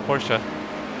 taking out the Porsche.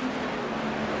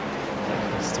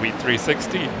 Sweet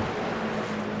 360.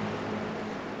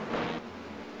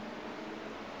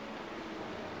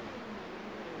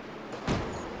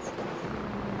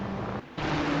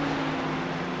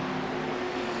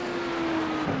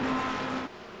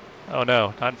 Oh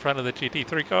no, not in front of the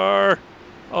GT3 car.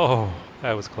 Oh,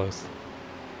 that was close.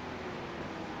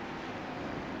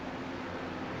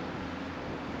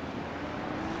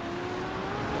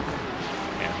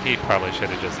 He probably should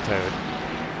have just towed.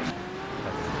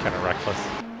 That's kind of reckless.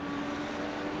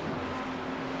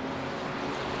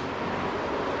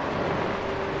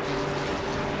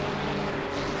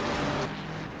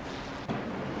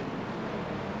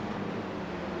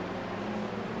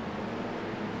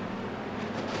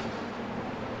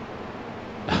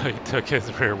 He took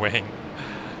his rear wing.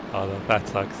 Oh, that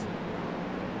sucks.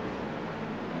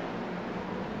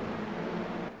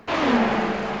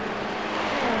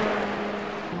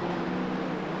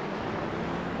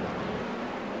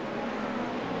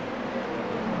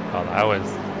 Oh, that was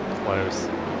close.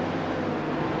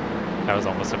 That was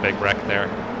almost a big wreck there.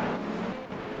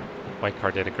 White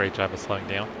car did a great job of slowing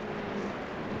down.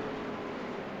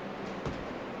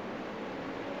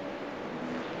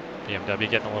 BMW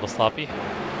getting a little sloppy.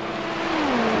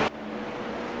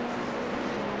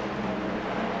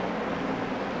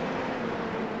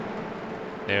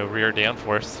 No rear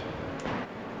downforce.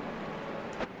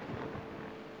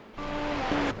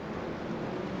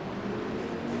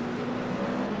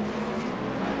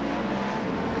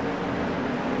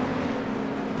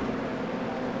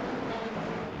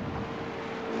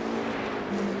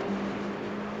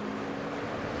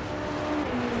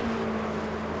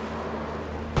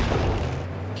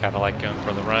 Cadillac going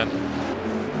for the run.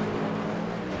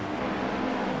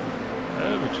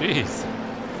 Oh, jeez.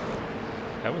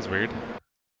 That was weird.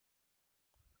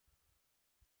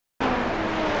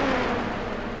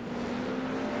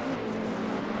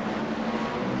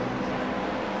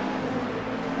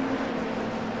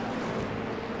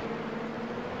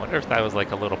 Wonder if that was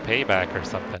like a little payback or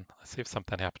something. Let's see if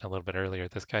something happened a little bit earlier.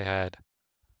 This guy had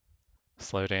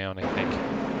slow down, I think.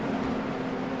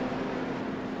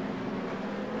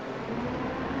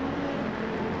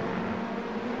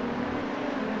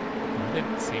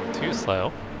 Didn't seem too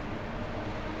slow.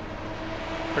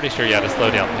 Pretty sure he had a slow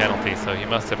down penalty, so he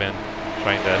must have been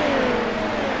trying to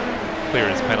clear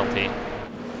his penalty.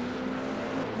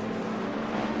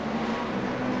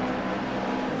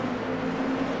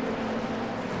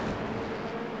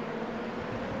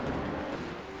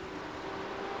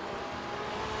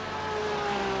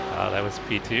 That was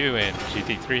P2 and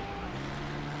GT3.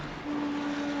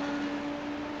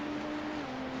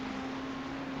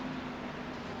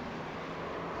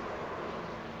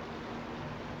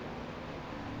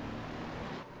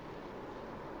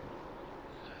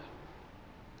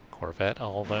 Corvette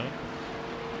all alone.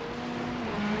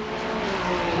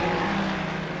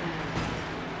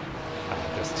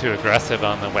 Just too aggressive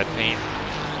on the wet paint.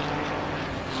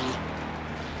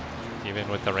 Even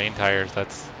with the rain tires,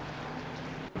 that's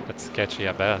sketchy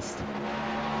at best.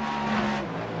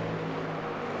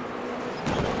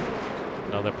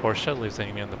 Another Porsche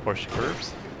losing in the Porsche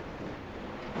curves.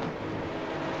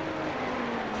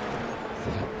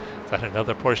 Is that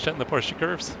another Porsche in the Porsche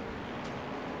curves?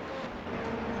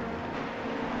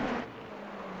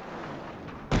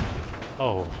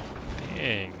 Oh,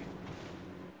 dang.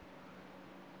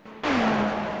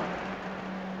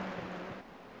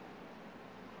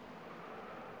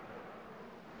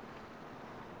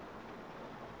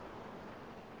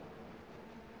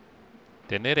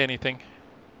 Didn't hit anything.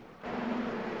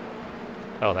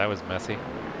 Oh, that was messy.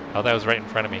 Oh, that was right in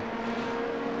front of me.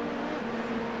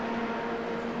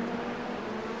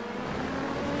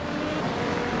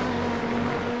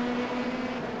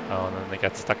 Oh, and then they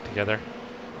got stuck together.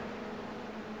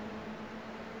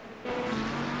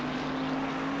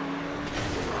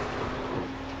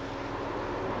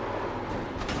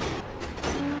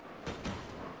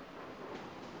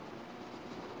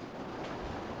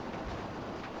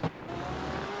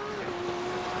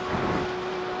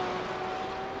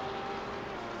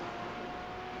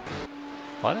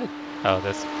 What? Oh,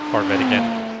 this Corvette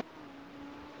again.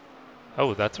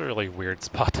 Oh, that's a really weird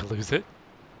spot to lose it.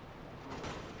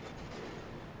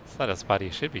 It's not a spot he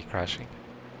should be crashing.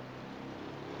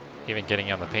 Even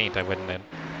getting on the paint, I wouldn't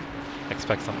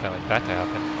expect something like that to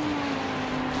happen.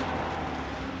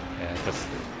 Yeah, just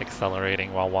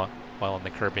accelerating while on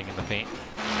the curbing in the paint.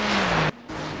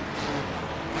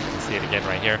 See it again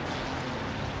right here.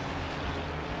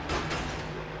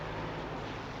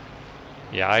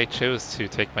 Yeah, I chose to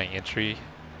take my entry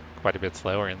quite a bit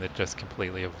slower and then just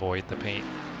completely avoid the paint.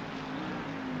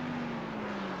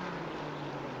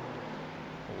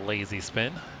 Lazy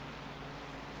spin.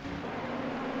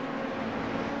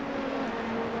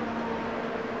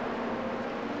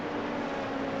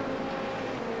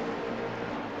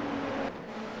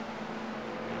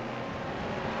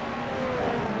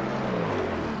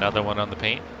 Another one on the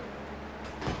paint.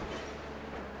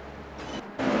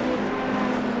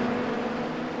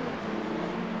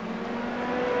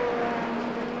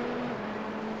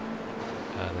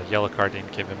 The yellow car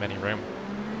didn't give him any room.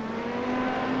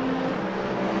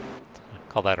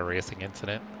 Call that a racing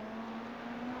incident.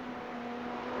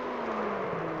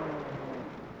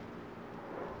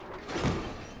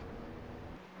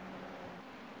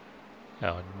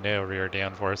 Oh, no rear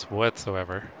downforce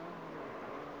whatsoever.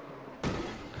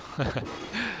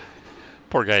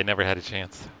 Poor guy never had a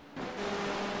chance.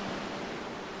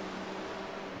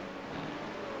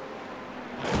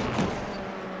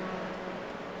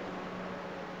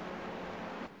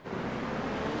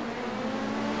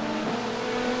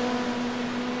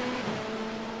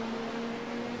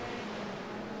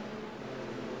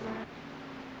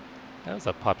 That was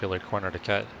a popular corner to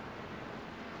cut.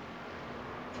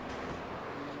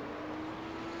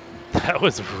 That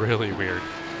was really weird.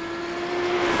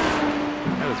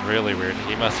 That was really weird.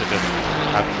 He must have just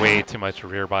had way too much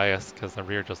rear bias because the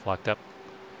rear just locked up.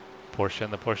 Porsche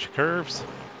in the Porsche curves.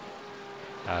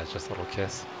 It's just a little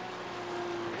kiss.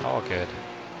 All good.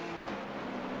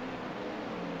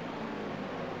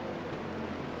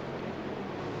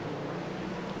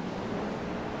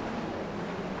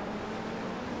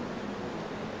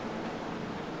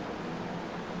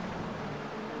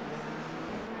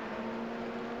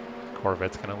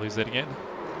 Corvette's gonna lose it again.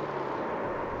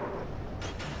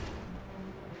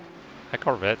 That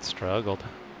Corvette struggled.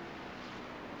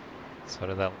 So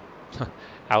did that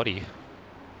Audi.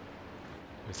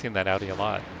 We've seen that Audi a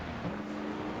lot.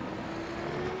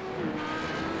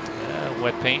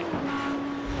 Wet paint.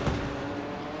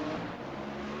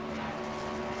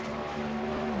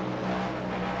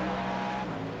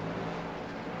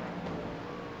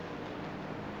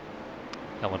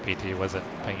 LMDh wasn't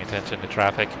paying attention to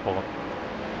traffic. Well,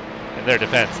 in their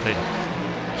defense, they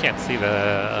can't see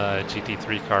the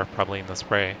GT3 car probably in the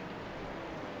spray.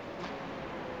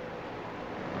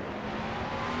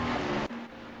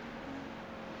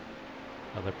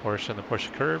 Another Porsche in the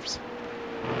Porsche curves.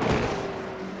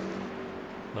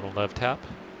 Little love tap.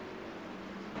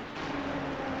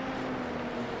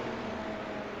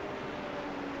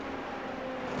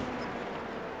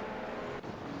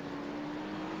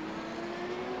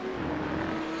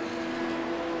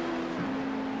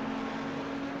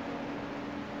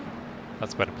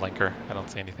 That's quite a blinker. I don't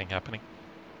see anything happening.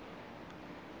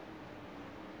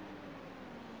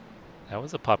 That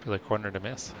was a popular corner to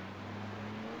miss.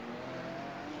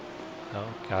 Oh,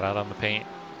 got out on the paint.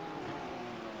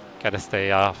 Gotta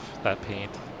stay off that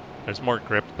paint. There's more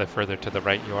grip the further to the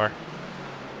right you are.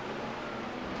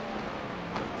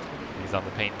 He's on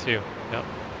the paint too. Yep.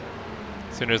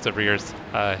 As soon as the rears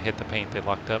hit the paint, they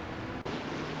locked up.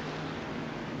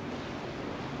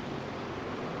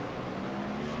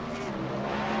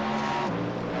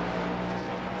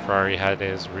 Ferrari had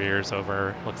his rears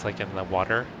over, looks like in the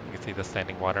water. You can see the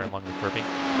standing water along the curbing.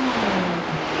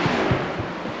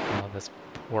 Oh, this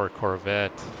poor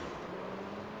Corvette.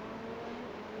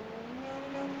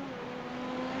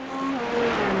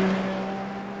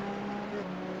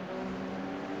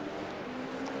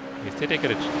 He did a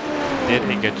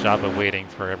good job of waiting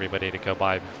for everybody to go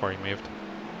by before he moved.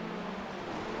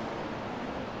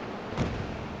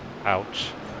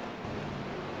 Ouch.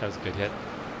 That was a good hit.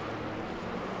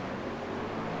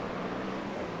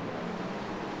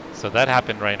 So that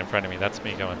happened right in front of me. That's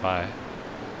me going by.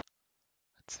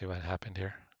 Let's see what happened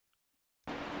here.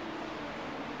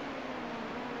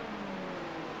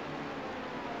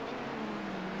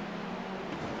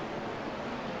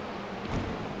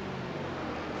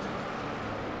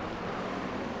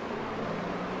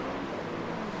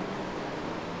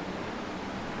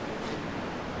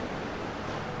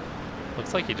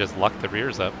 Looks like he just locked the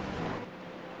rears up.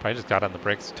 Probably just got on the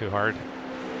brakes too hard.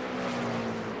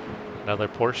 Another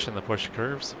Porsche in the Porsche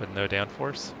curves with no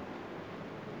downforce.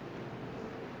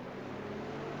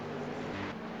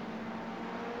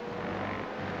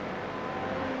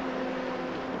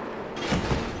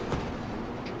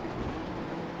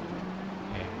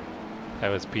 Okay. That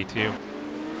was P2.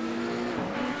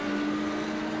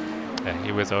 Yeah,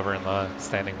 he was over in the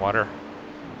standing water.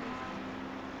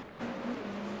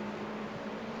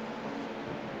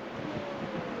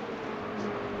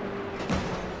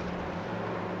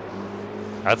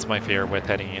 That's my fear with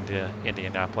heading into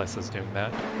Indianapolis, is doing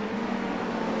that.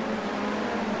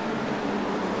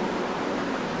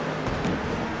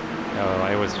 Oh,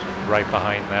 I was right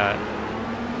behind that.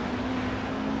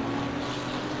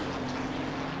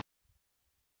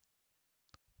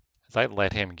 As I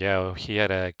let him go, he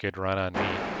had a good run on me.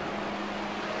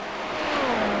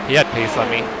 He had pace on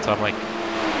me, so I'm like,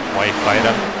 why fight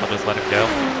him? I'll just let him go.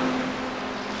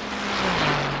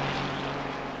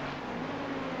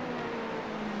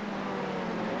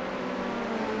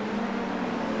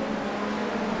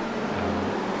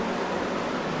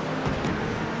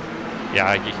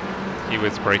 Yeah, he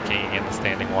was braking in the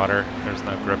standing water. There's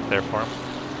no grip there for him.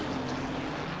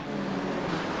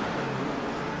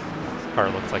 This car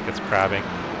looks like it's crabbing.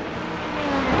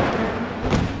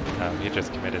 He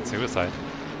just committed suicide.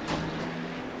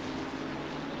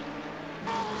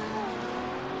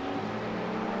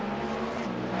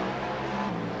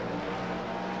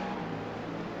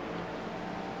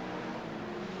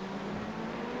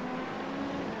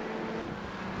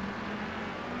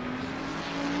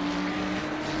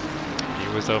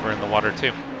 was over in the water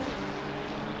too.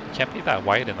 Can't be that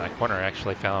wide in that corner. I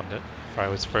actually found it. If I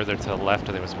was further to the left,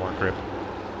 there was more grip.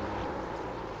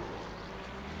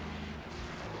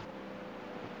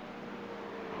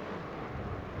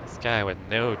 This guy with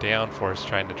no downforce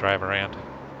trying to drive around.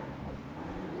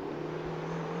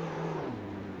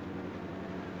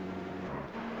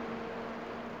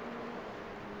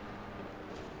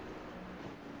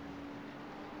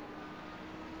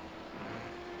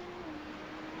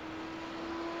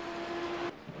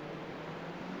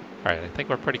 Alright, I think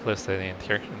we're pretty close to the end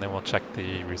here, and then we'll check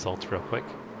the results real quick.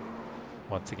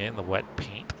 Once again, the wet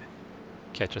paint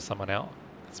catches someone out.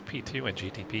 It's P2 and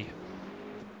GTP.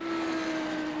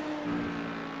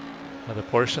 Another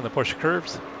Porsche in the Porsche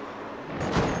curves.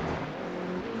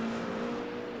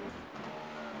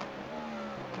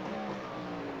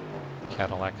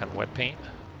 Cadillac on wet paint.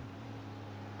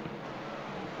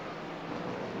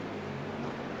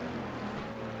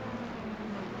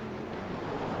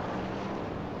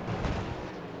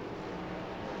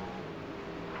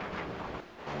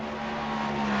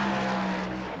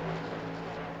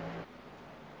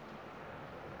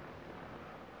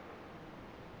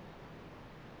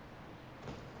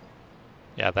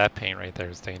 Yeah, that paint right there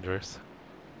is dangerous.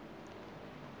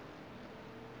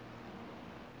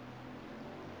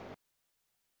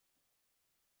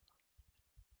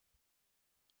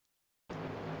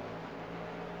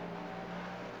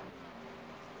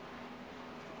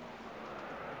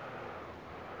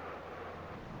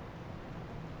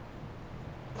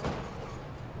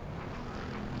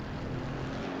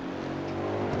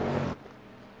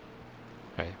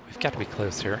 Right, we've got to be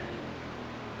close here.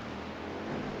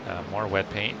 More wet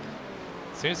paint.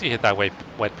 As soon as you hit that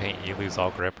wet paint, you lose all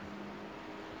grip.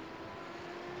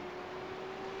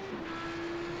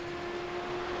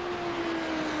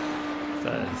 It's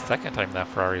the second time that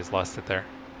Ferrari's lost it there.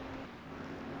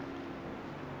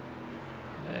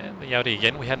 And the Audi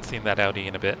again. We hadn't seen that Audi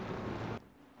in a bit.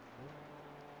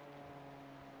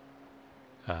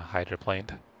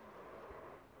 Hydroplaned.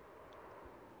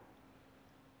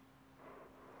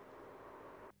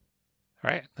 All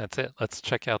right, that's it. Let's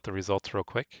check out the results real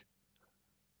quick.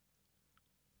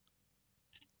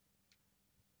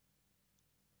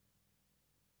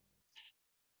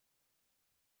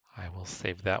 I will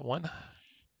save that one.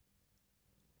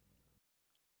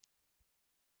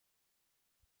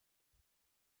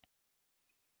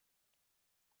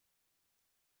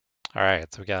 All right,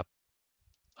 so we got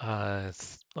a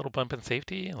little bump in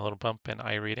safety and a little bump in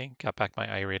iRating. Got back my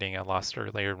iRating. I lost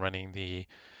earlier running the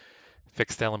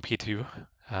fixed LMP2.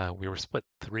 We were split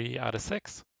 3 out of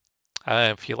 6.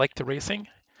 If you like the racing,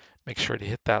 make sure to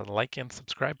hit that like and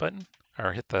subscribe button,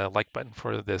 or hit the like button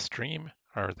for the stream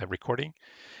or the recording,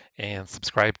 and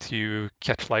subscribe to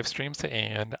catch live streams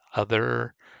and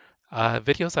other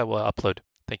videos I will upload.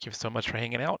 Thank you so much for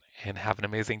hanging out, and have an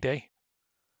amazing day.